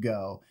let you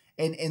go.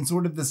 And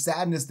sort of the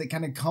sadness that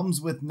kind of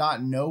comes with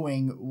not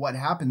knowing what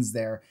happens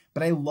there.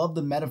 But I love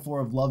the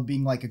metaphor of love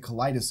being like a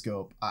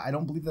kaleidoscope. I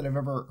don't believe that I've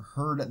ever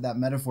heard that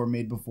metaphor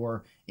made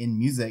before in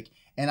music.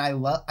 And I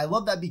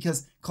love that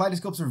because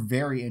kaleidoscopes are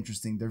very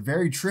interesting. They're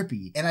very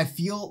trippy. And I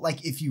feel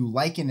like if you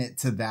liken it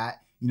to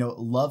that, you know,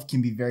 love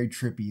can be very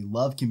trippy.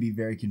 Love can be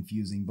very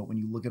confusing. But when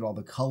you look at all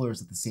the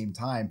colors at the same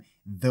time,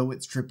 though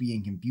it's trippy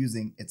and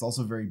confusing, it's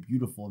also very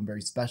beautiful and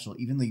very special,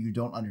 even though you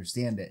don't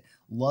understand it.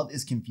 Love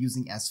is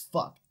confusing as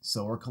fuck.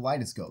 So are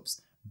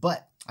kaleidoscopes.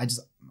 But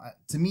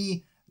to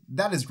me,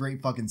 that is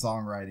great fucking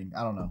songwriting.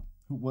 I don't know.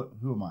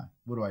 Who am I?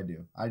 What do I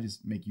do? I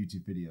just make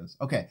YouTube videos.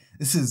 Okay,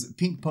 this is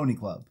Pink Pony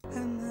Club.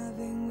 I'm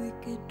having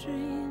wicked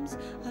dreams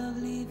of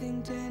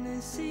leaving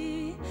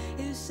Tennessee.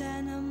 It's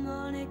Santa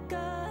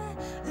Monica,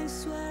 I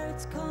swear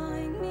it's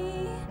calling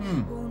me.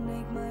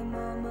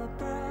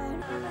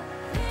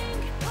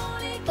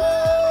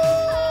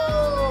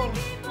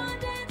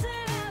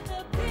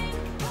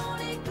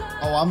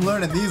 Oh, I'm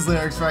learning these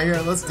lyrics right here.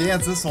 Let's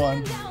dance this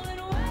one.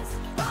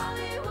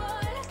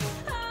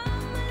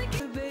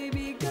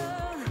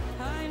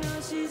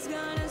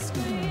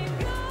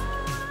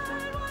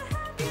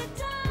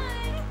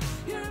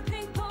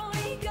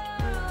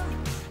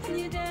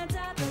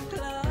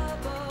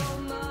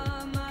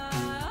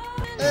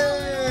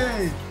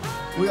 Hey!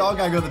 We all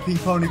gotta go to the Pink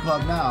Pony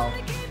Club now.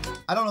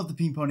 I don't know if the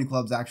Pink Pony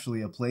Club's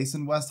actually a place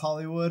in West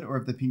Hollywood or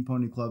if the Pink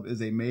Pony Club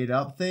is a made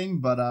up thing,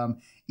 but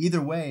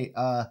either way,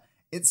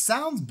 it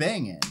sounds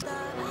banging.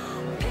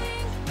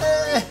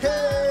 Hey!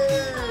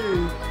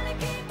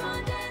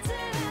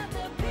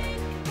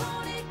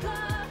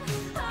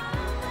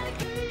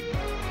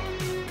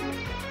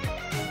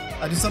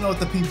 I just don't know what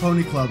the Pink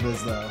Pony Club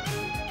is though.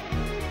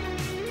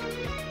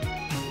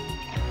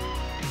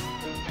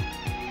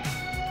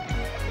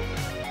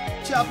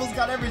 Chappell's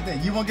got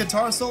everything. You want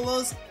guitar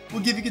solos?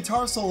 We'll give you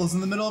guitar solos in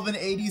the middle of an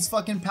 80s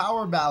fucking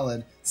power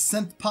ballad.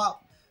 Synth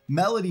pop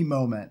melody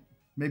moment.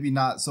 Maybe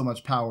not so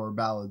much power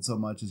ballad so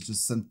much as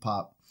just synth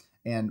pop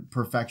and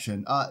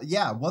perfection.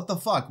 Yeah, what the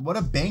fuck? What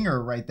a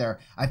banger right there.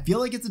 I feel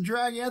like it's a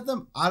drag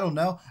anthem. I don't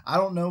know. I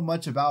don't know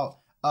much about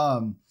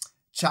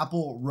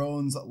Chappell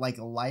Roan's like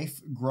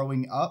life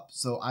growing up,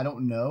 so I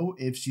don't know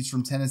if she's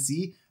from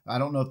Tennessee. I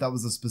don't know if that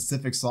was a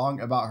specific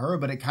song about her,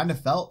 but it kind of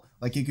felt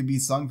like it could be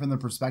sung from the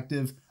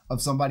perspective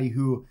of somebody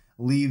who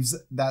leaves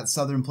that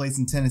southern place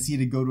in Tennessee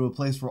to go to a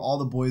place where all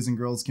the boys and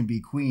girls can be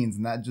queens.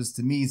 And that just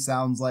to me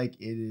sounds like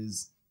it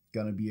is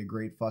gonna be a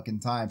great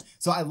fucking time.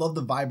 So I love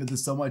the vibe of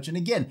this so much. And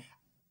again,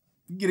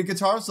 you get a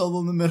guitar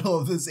solo in the middle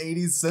of this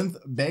 80s synth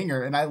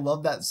banger, and I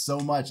love that so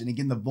much. And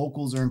again, the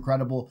vocals are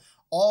incredible,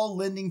 all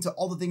lending to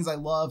all the things I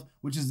love,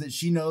 which is that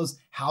she knows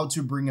how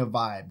to bring a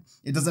vibe.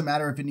 It doesn't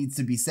matter if it needs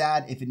to be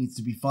sad, if it needs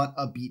to be fun,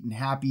 upbeat, and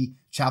happy,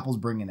 Chappell's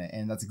bringing it.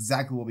 And that's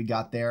exactly what we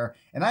got there.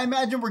 And I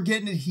imagine we're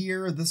getting it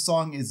here. This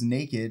song is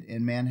Naked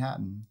in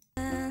Manhattan.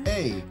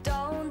 Hey.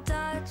 Don't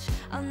touch,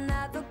 I'll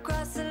never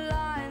cross the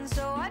line,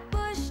 so I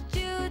pushed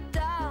you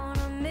down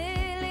a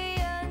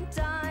million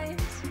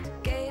times.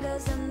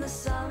 Gators in the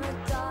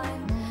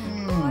summertime,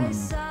 boys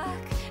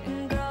suck,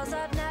 and girls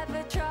I've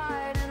never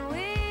tried, and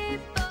we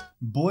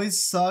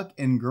Boys suck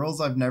and girls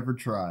I've never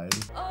tried.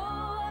 oh,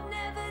 I've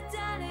never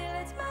done it,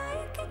 let's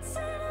make it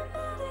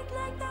cinematic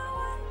like that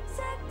one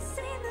sex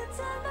scene that's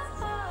on my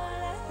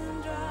heart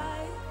and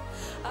dry.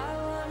 I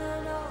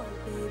wanna know,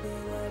 baby,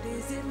 what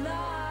is it like?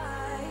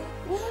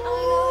 I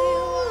know you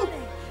want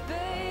it,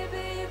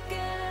 baby, you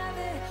can have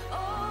it. Oh,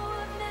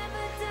 I've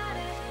never done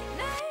it,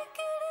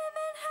 naked in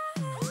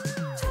Manhattan.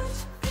 Touch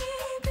me,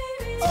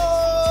 baby,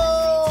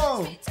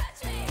 Oh! touch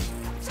me,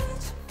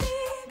 touch me,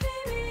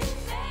 baby,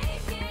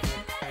 naked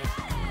in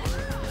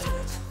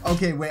Manhattan.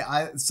 Okay, wait,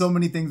 so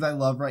many things I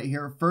love right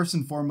here. First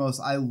and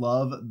foremost, I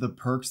love the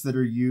perks that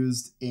are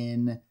used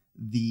in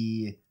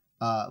the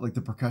like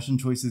the percussion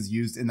choices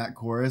used in that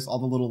chorus, all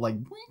the little like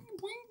boing,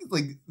 boing,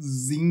 like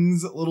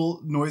zings,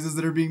 little noises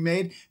that are being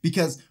made,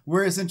 because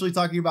we're essentially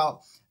talking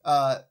about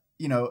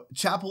you know,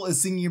 Chappell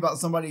is singing about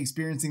somebody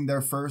experiencing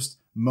their first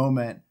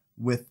moment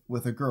with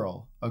a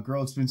girl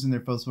experiencing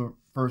their first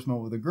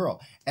moment with a girl.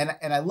 And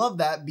I love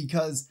that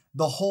because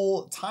the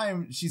whole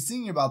time she's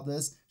singing about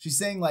this, she's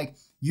saying like,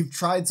 you've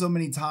tried so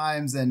many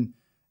times and,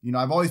 you know,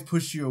 I've always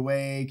pushed you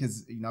away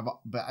because, you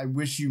know, but I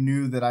wish you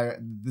knew that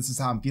this is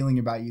how I'm feeling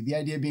about you. The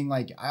idea being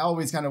like, I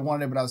always kind of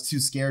wanted it, but I was too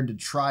scared to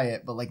try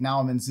it. But like now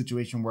I'm in a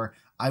situation where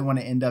I want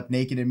to end up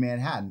naked in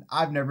Manhattan.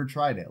 I've never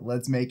tried it.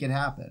 Let's make it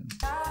happen.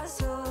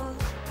 Dazzle,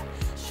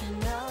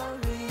 Chanel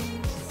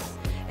rings.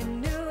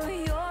 In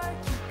New York,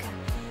 you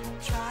can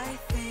try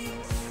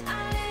things.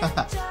 I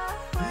need your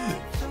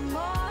heart for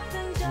more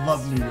than just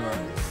Love New York.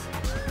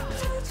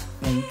 friends.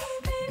 Boom, boom,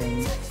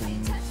 boom.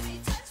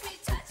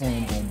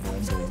 Boom, boom,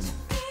 boom, boom.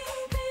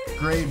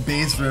 Great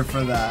bass riff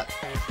for that.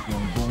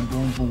 Boom, boom,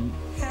 boom, boom.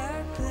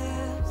 Hair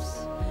clips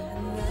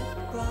and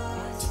lip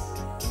gloss.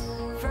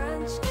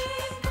 French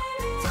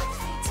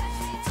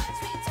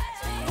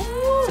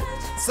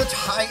Such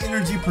high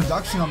energy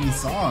production on these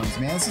songs,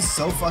 man. This is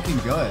so fucking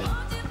good.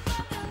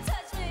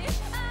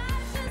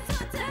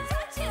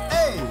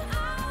 Hey!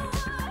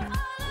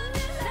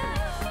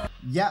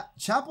 Yeah,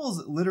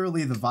 Chappell's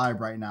literally the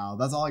vibe right now.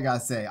 That's all I gotta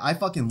say. I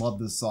fucking love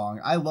this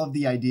song. I love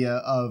the idea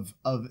of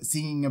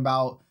singing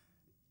about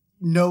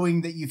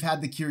knowing that you've had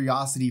the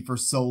curiosity for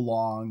so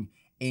long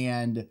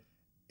and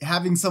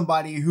having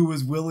somebody who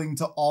was willing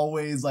to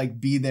always like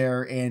be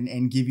there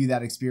and give you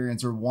that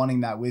experience or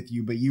wanting that with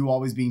you, but you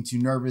always being too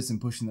nervous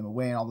and pushing them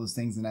away and all those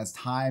things. And as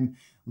time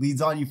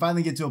leads on, you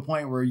finally get to a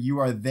point where you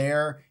are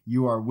there,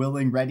 you are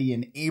willing, ready,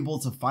 and able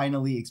to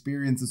finally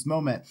experience this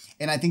moment.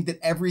 And I think that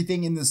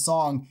everything in this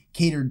song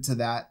catered to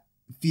that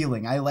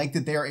feeling. I like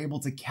that they are able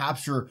to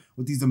capture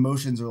what these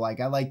emotions are like.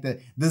 I like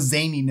the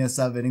zaniness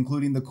of it,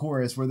 including the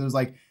chorus where there's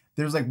like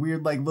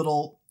weird like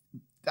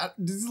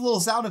these little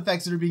sound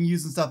effects that are being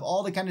used and stuff,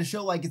 all to kind of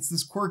show like it's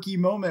this quirky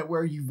moment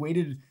where you've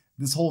waited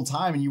this whole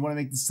time and you want to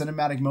make this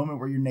cinematic moment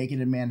where you're naked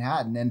in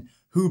Manhattan. And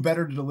who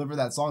better to deliver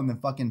that song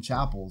than fucking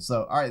Chappell?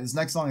 So, all right, this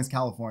next song is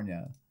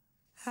California.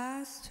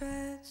 I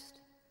stretched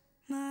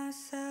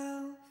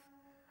myself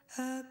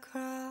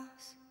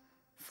across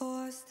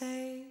 4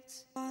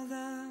 states for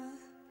the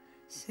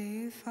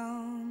sea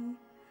foam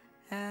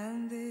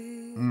and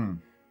the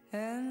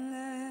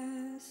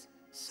endless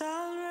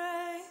sun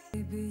ray.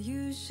 Maybe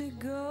you should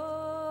go.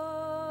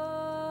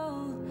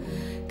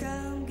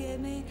 Come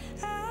get me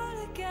out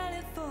of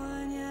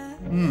California.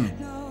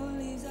 No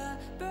leaves are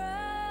brown.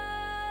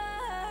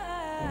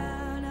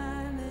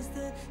 I miss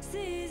the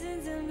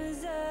seasons in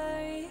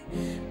Missouri.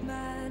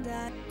 My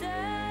down.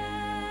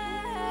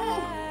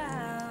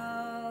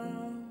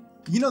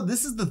 You know,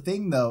 this is the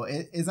thing though,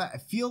 is I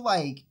feel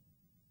like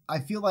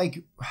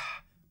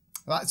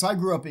so I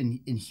grew up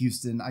in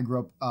Houston. I grew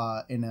up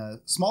in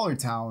a smaller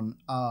town,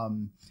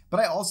 but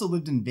I also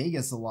lived in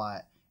Vegas a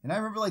lot. And I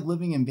remember like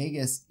living in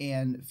Vegas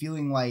and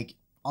feeling like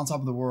on top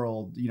of the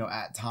world, you know,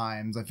 at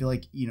times. I feel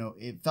like, you know,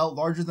 it felt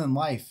larger than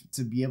life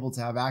to be able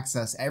to have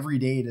access every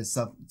day to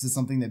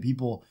something that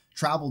people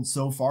traveled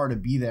so far to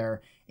be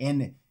there.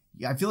 And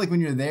I feel like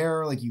when you're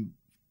there, like you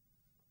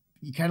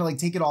kind of like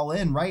take it all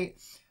in, right?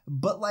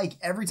 But like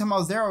every time I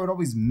was there, I would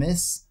always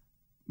miss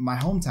my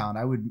hometown.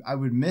 I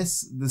would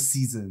miss the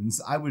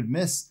seasons. I would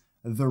miss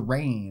the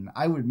rain.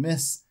 I would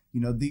miss,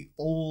 you know, the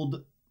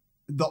old,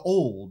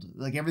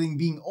 like everything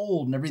being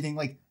old and everything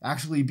like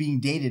actually being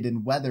dated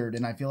and weathered.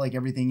 And I feel like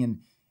everything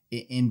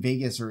in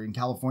Vegas or in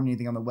California,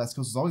 anything on the West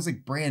Coast was always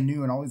like brand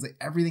new, and always like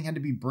everything had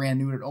to be brand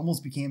new. And it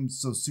almost became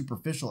so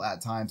superficial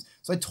at times.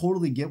 So I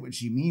totally get what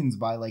she means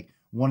by like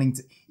wanting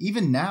to,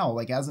 even now,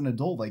 like as an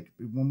adult, like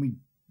when we,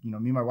 you know,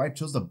 me and my wife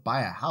chose to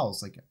buy a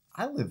house, like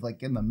I live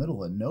like in the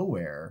middle of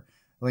nowhere.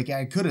 Like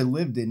I could have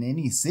lived in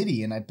any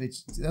city, and I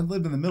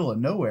lived in the middle of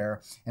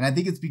nowhere. And I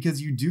think it's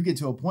because you do get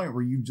to a point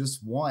where you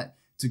just want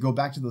to go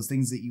back to those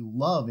things that you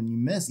love and you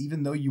miss,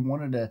 even though you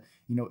wanted to,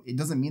 you know, it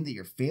doesn't mean that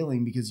you're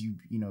failing because you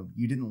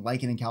didn't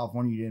like it in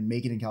California. You didn't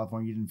make it in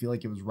California. You didn't feel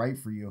like it was right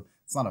for you.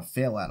 It's not a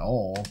fail at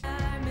all.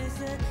 I miss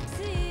the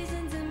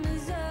seasons in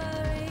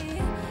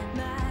Missouri.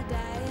 My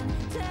dying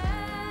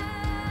town.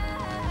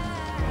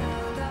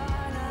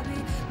 Gonna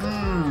be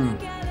cool in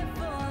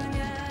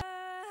California.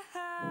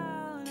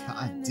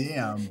 God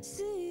damn.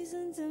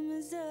 Seasons in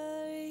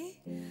Missouri.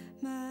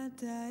 My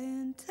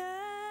dying town.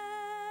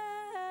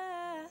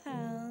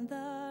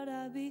 Thought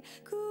I'd be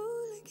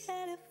cool in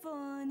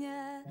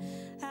California.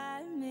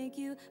 I'd make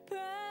you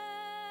proud.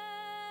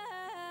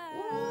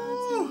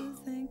 To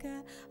think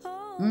I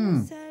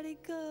always had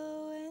it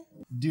going.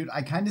 Dude,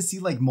 I kind of see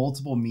like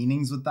multiple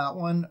meanings with that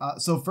one.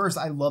 So first,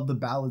 I love the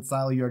ballad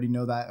style. You already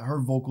know that. Her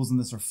vocals in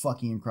this are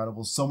fucking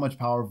incredible. So much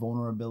power,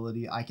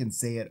 vulnerability. I can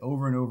say it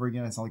over and over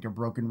again. I sound like a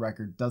broken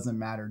record. Doesn't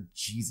matter.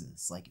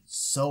 Jesus, like it's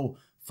so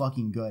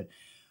fucking good.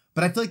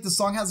 But I feel like the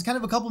song has kind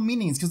of a couple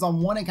meanings, because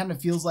on one, it kind of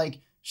feels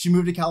like she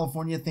moved to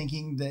California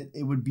thinking that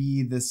it would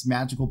be this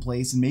magical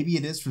place, and maybe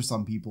it is for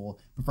some people,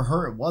 but for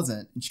her it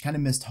wasn't, and she kind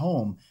of missed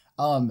home.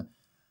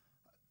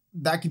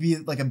 That could be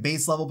like a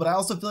base level, but I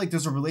also feel like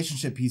there's a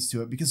relationship piece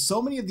to it, because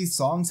so many of these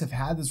songs have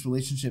had this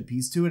relationship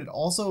piece to it. It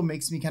also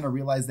makes me kind of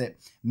realize that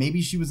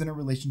maybe she was in a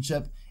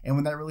relationship, and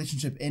when that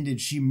relationship ended,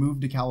 she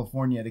moved to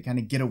California to kind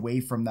of get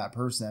away from that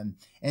person,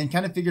 and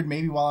kind of figured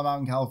maybe while I'm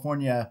out in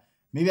California,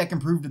 maybe I can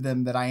prove to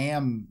them that I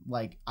am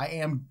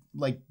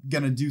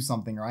gonna do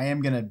something, or I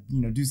am gonna, you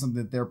know, do something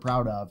that they're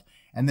proud of.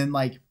 And then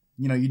like,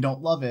 you know, you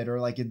don't love it, or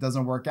like it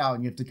doesn't work out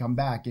and you have to come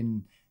back.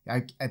 And I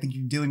think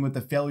you're dealing with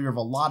the failure of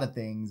a lot of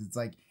things. It's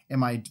like,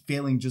 am I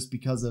failing just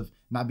because of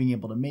not being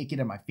able to make it?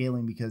 Am I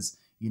failing because,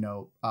 you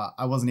know,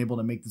 I wasn't able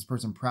to make this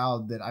person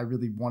proud that I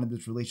really wanted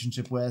this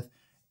relationship with?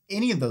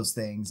 Any of those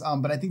things.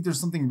 But I think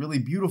there's something really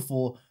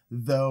beautiful,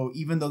 though,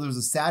 even though there's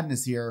a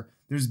sadness here,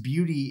 there's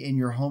beauty in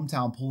your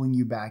hometown pulling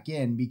you back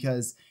in,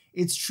 because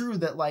it's true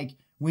that like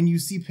when you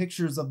see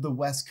pictures of the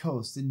West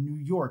Coast and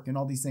New York and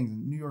all these things,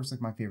 and New York's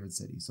like my favorite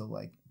city, so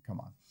like,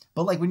 come on.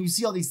 But like when you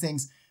see all these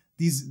things,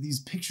 these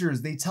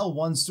pictures, they tell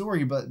one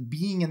story, but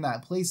being in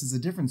that place is a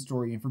different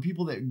story. And for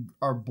people that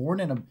are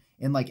born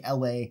in like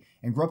LA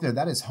and grew up there,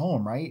 that is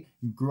home, right?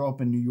 You grew up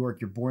in New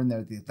York, you're born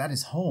there, that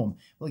is home.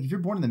 But like if you're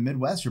born in the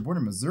Midwest, you're born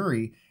in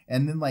Missouri,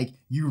 and then like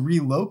you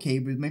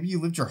relocate, but maybe you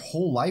lived your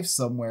whole life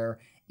somewhere,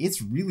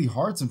 it's really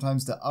hard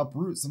sometimes to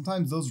uproot.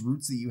 Sometimes those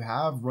roots that you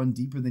have run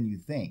deeper than you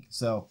think.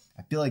 So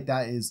I feel like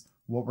that is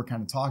what we're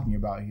kind of talking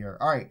about here.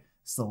 All right,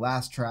 it's the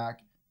last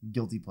track,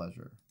 Guilty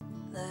Pleasure.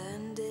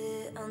 Learned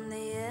it on the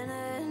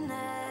internet.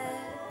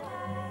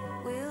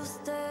 Wheels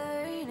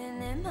turning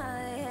in my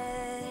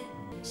head.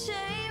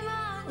 Shame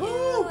on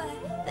you. I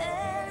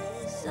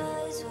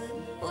fantasize what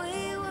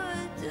we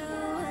would do,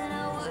 and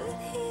I would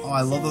hear. Oh,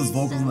 I love those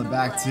vocals in the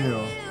back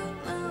too.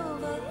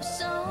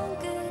 Some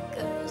good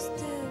girls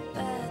do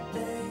bad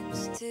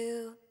things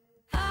too.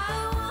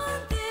 I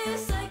want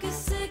this like a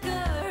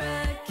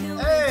cigarette. Can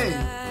we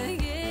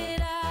drag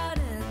it out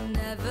and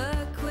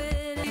never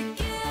quit?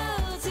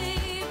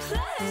 Guilty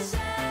pleasure.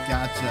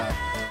 Gotcha.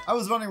 I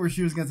was wondering where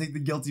she was going to take the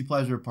guilty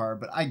pleasure part,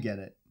 but I get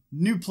it.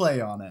 New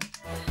play on it.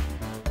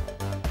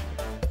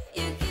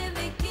 You give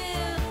me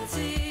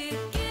guilty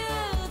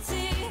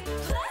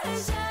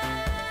pleasure.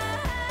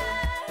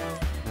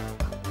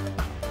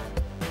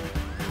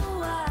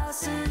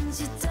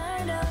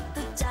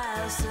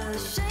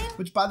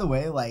 Which, by the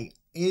way, like,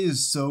 it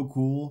is so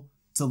cool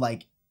to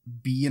like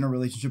be in a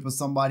relationship with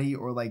somebody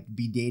or like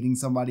be dating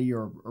somebody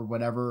or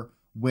whatever,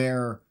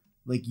 where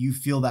like you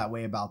feel that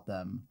way about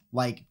them.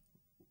 Like,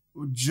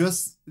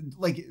 just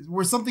like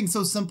where something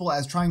so simple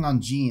as trying on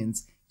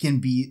jeans can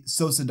be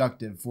so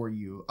seductive for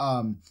you.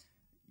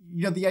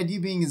 You know, the idea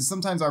being is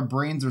sometimes our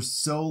brains are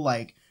so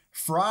like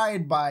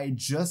fried by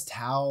just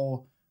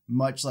how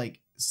much like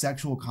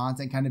sexual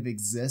content kind of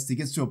exists. It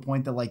gets to a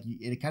point that like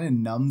it kind of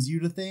numbs you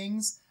to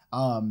things.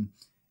 And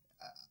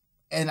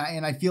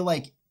I feel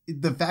like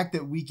the fact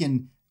that we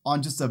can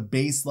on just a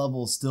base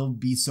level still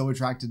be so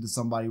attracted to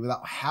somebody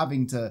without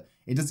having to,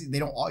 you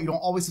don't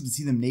always have to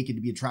see them naked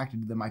to be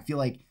attracted to them. I feel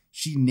like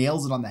she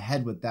nails it on the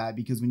head with that,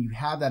 because when you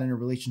have that in a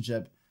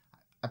relationship,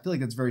 I feel like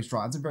that's very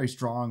strong. It's a very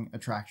strong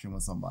attraction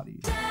with somebody.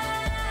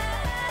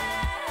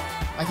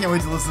 I can't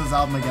wait to listen to this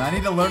album again. I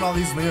need to learn all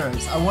these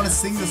lyrics. I want to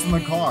sing this in the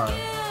car.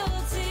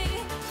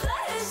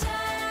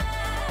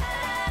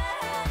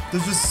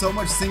 There's just so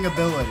much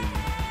singability.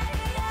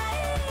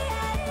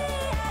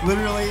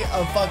 Literally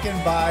a fucking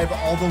vibe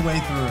all the way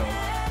through.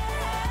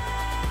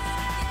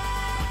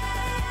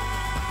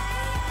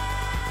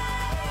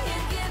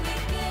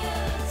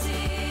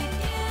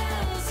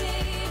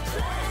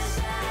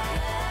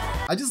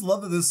 I just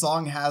love that this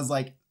song has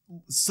like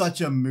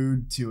such a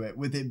mood to it,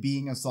 with it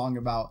being a song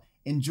about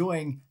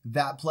enjoying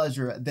that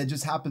pleasure that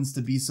just happens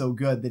to be so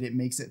good that it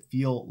makes it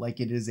feel like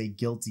it is a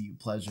guilty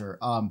pleasure.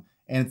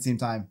 And at the same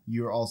time,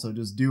 you're also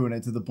just doing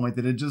it to the point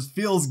that it just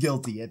feels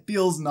guilty. It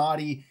feels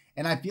naughty.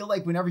 And I feel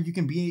like whenever you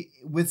can be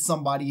with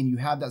somebody and you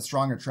have that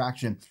strong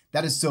attraction,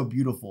 that is so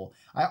beautiful.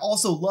 I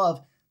also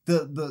love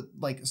the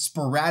like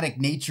sporadic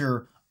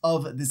nature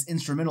of this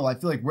instrumental. I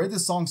feel like where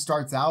this song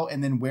starts out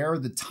and then where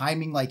the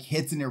timing like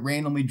hits and it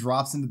randomly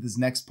drops into this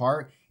next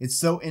part, it's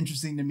so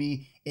interesting to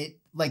me. It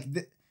like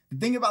the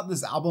thing about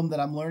this album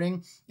that I'm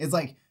learning is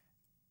like,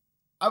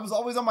 I was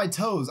always on my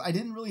toes. I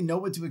didn't really know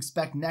what to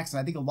expect next. And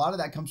I think a lot of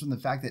that comes from the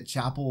fact that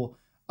Chappell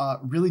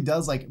really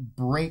does like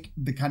break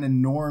the kind of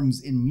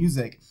norms in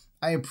music.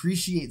 I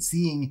appreciate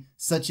seeing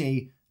such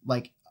a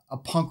like a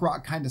punk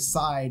rock kind of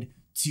side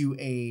to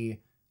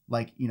a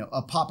like, you know,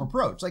 a pop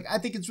approach. Like, I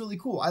think it's really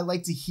cool. I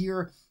like to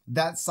hear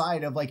that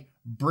side of like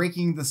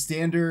breaking the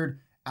standard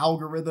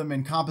algorithm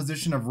and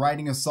composition of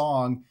writing a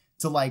song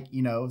to like,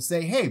 you know,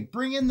 say, hey,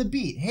 bring in the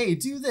beat. Hey,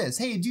 do this.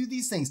 Hey, do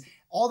these things.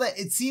 All that.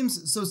 It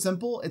seems so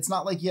simple. It's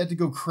not like you have to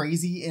go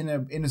crazy in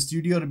a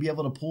studio to be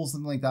able to pull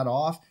something like that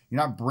off.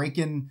 You're not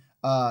breaking,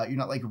 you're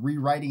not like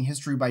rewriting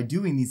history by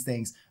doing these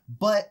things,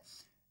 but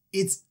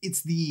it's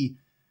the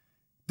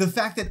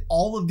fact that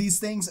all of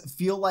these things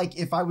feel like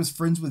if I was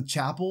friends with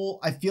Chappell,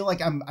 I feel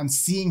like I'm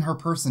seeing her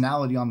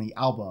personality on the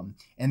album.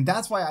 And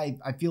that's why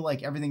I feel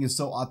like everything is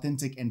so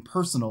authentic and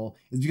personal,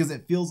 is because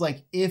it feels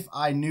like if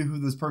I knew who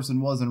this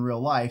person was in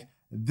real life,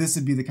 this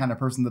would be the kind of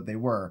person that they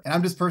were. And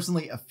I'm just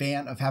personally a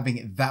fan of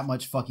having that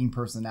much fucking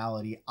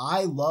personality.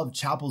 I love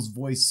Chappell's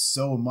voice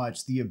so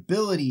much. The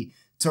ability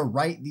to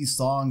write these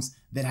songs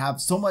that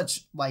have so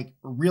much like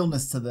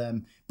realness to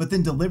them, but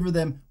then deliver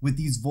them with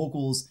these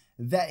vocals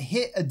that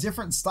hit a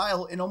different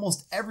style in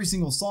almost every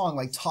single song.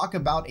 Like, talk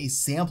about a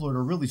sampler to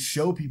really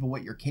show people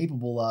what you're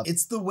capable of.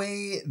 It's the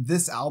way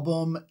this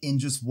album in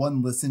just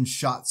one listen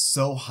shot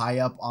so high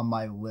up on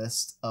my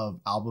list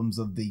of albums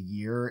of the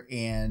year.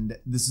 And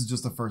this is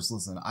just the first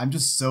listen. I'm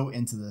just so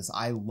into this.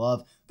 I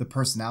love the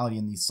personality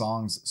in these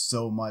songs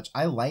so much.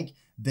 I like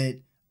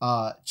that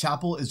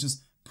Chappell is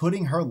just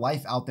putting her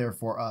life out there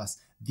for us.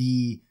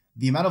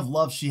 The amount of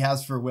love she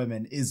has for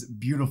women is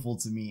beautiful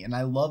to me. And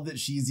I love that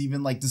she's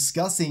even like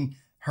discussing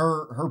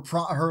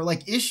her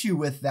like issue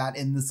with that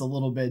in this a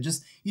little bit.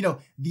 Just, you know,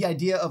 the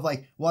idea of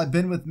like, well, I've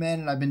been with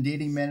men and I've been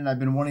dating men and I've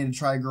been wanting to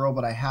try a girl,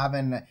 but I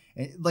haven't,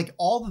 like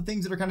all the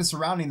things that are kind of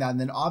surrounding that. And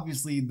then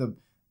obviously the,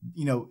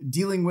 you know,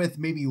 dealing with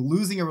maybe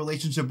losing a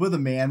relationship with a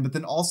man, but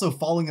then also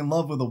falling in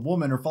love with a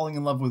woman or falling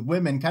in love with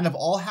women, kind of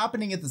all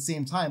happening at the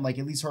same time. Like,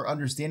 at least her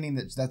understanding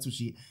that that's what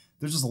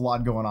there's just a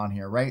lot going on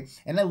here, right?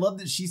 And I love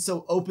that she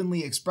so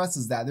openly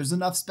expresses that. There's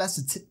enough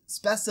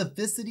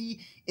specificity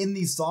in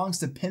these songs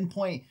to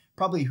pinpoint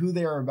probably who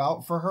they are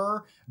about for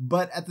her,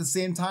 but at the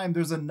same time,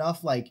 there's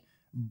enough like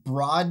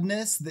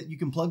broadness that you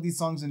can plug these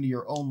songs into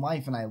your own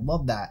life, and I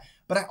love that.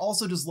 But I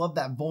also just love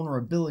that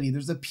vulnerability.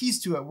 There's a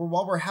piece to it where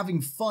while we're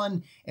having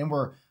fun and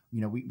we're,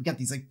 you know, we got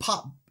these like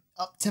pop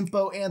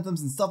up-tempo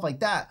anthems and stuff like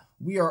that,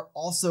 we are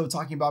also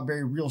talking about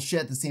very real shit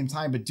at the same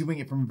time, but doing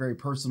it from a very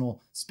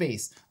personal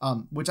space,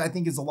 which I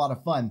think is a lot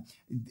of fun.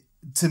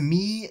 To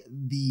me,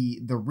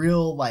 the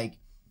real, like,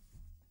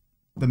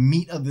 the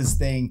meat of this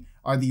thing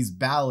are these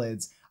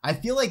ballads. I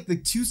feel like the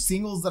two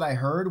singles that I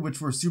heard,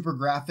 which were Super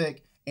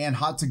Graphic and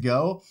Hot to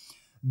Go,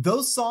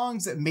 those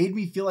songs that made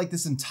me feel like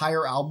this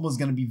entire album was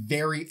going to be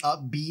very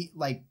upbeat,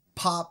 like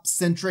pop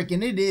centric.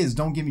 And it is,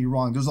 don't get me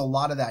wrong. There's a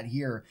lot of that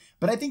here,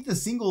 but I think the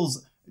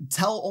singles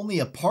tell only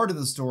a part of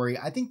the story.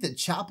 I think that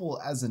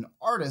Chappell as an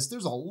artist,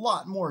 there's a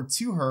lot more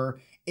to her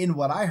in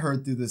what I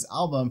heard through this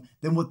album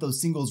than what those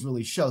singles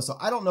really show. So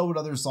I don't know what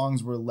other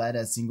songs were led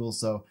as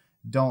singles, so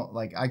don't,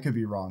 like, I could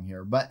be wrong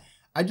here, but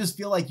I just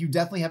feel like you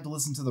definitely have to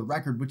listen to the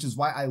record, which is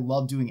why I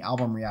love doing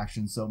album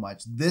reactions so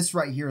much. This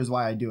right here is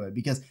why I do it,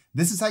 because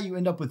this is how you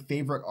end up with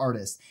favorite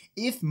artists.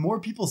 If more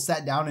people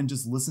sat down and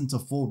just listened to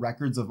full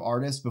records of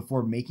artists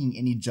before making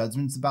any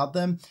judgments about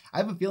them, I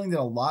have a feeling that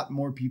a lot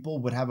more people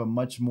would have a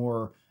much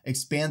more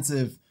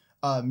expansive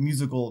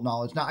musical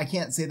knowledge. Now, I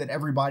can't say that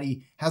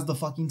everybody has the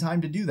fucking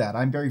time to do that.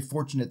 I'm very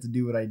fortunate to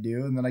do what I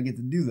do and that I get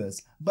to do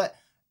this. But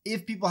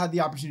if people had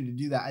the opportunity to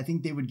do that, I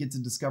think they would get to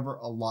discover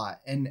a lot.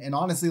 And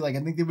honestly, like,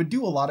 I think they would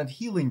do a lot of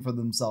healing for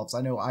themselves.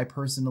 I know I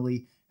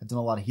personally have done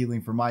a lot of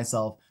healing for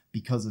myself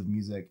because of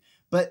music.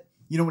 But,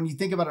 you know, when you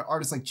think about an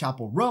artist like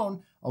Chappell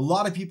Roan, a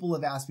lot of people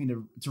have asked me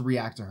to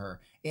react to her.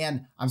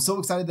 And I'm so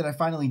excited that I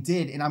finally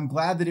did. And I'm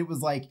glad that it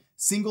was like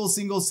single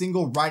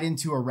right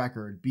into a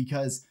record,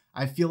 because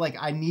I feel like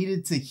I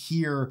needed to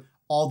hear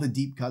all the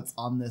deep cuts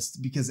on this,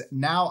 because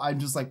now I'm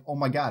just like, oh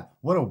my God,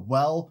 what a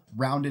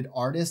well-rounded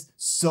artist.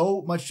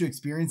 So much to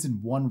experience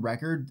in one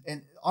record.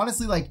 And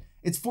honestly, like,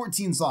 it's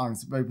 14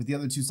 songs, right? With the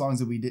other 2 songs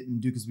that we didn't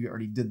do because we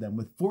already did them.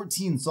 With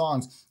 14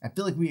 songs, I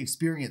feel like we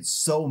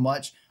experienced so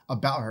much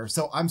about her.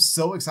 So I'm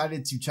so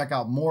excited to check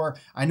out more.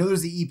 I know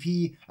there's the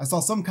EP. I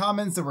saw some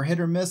comments that were hit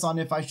or miss on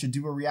if I should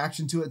do a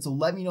reaction to it. So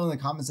let me know in the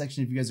comment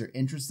section if you guys are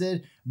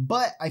interested.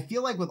 But I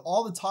feel like with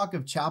all the talk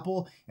of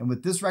Chappell and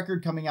with this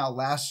record coming out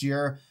last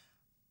year,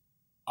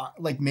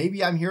 like,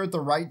 maybe I'm here at the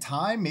right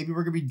time. Maybe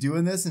we're gonna be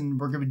doing this and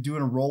we're gonna be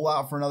doing a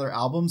rollout for another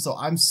album. So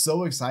I'm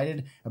so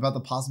excited about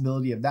the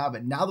possibility of that.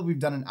 But now that we've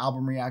done an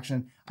album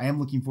reaction, I am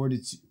looking forward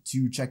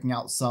to checking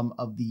out some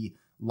of the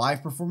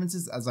live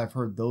performances, as I've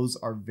heard those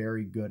are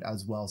very good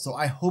as well. So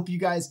I hope you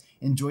guys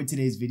enjoyed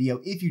today's video.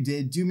 If you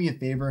did, do me a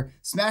favor,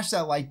 smash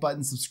that like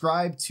button,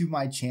 subscribe to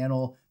my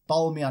channel,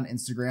 follow me on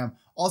Instagram.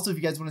 Also, if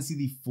you guys want to see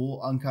the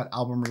full uncut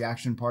album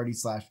reaction party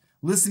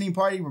 / listening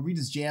party where we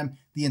just jam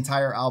the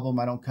entire album,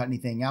 I don't cut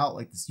anything out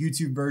like this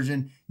YouTube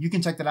version, you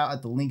can check that out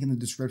at the link in the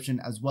description,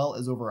 as well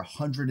as over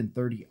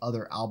 130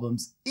 other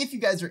albums if you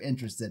guys are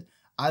interested.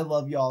 I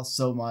love y'all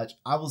so much.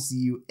 I will see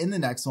you in the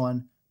next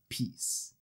one. Peace.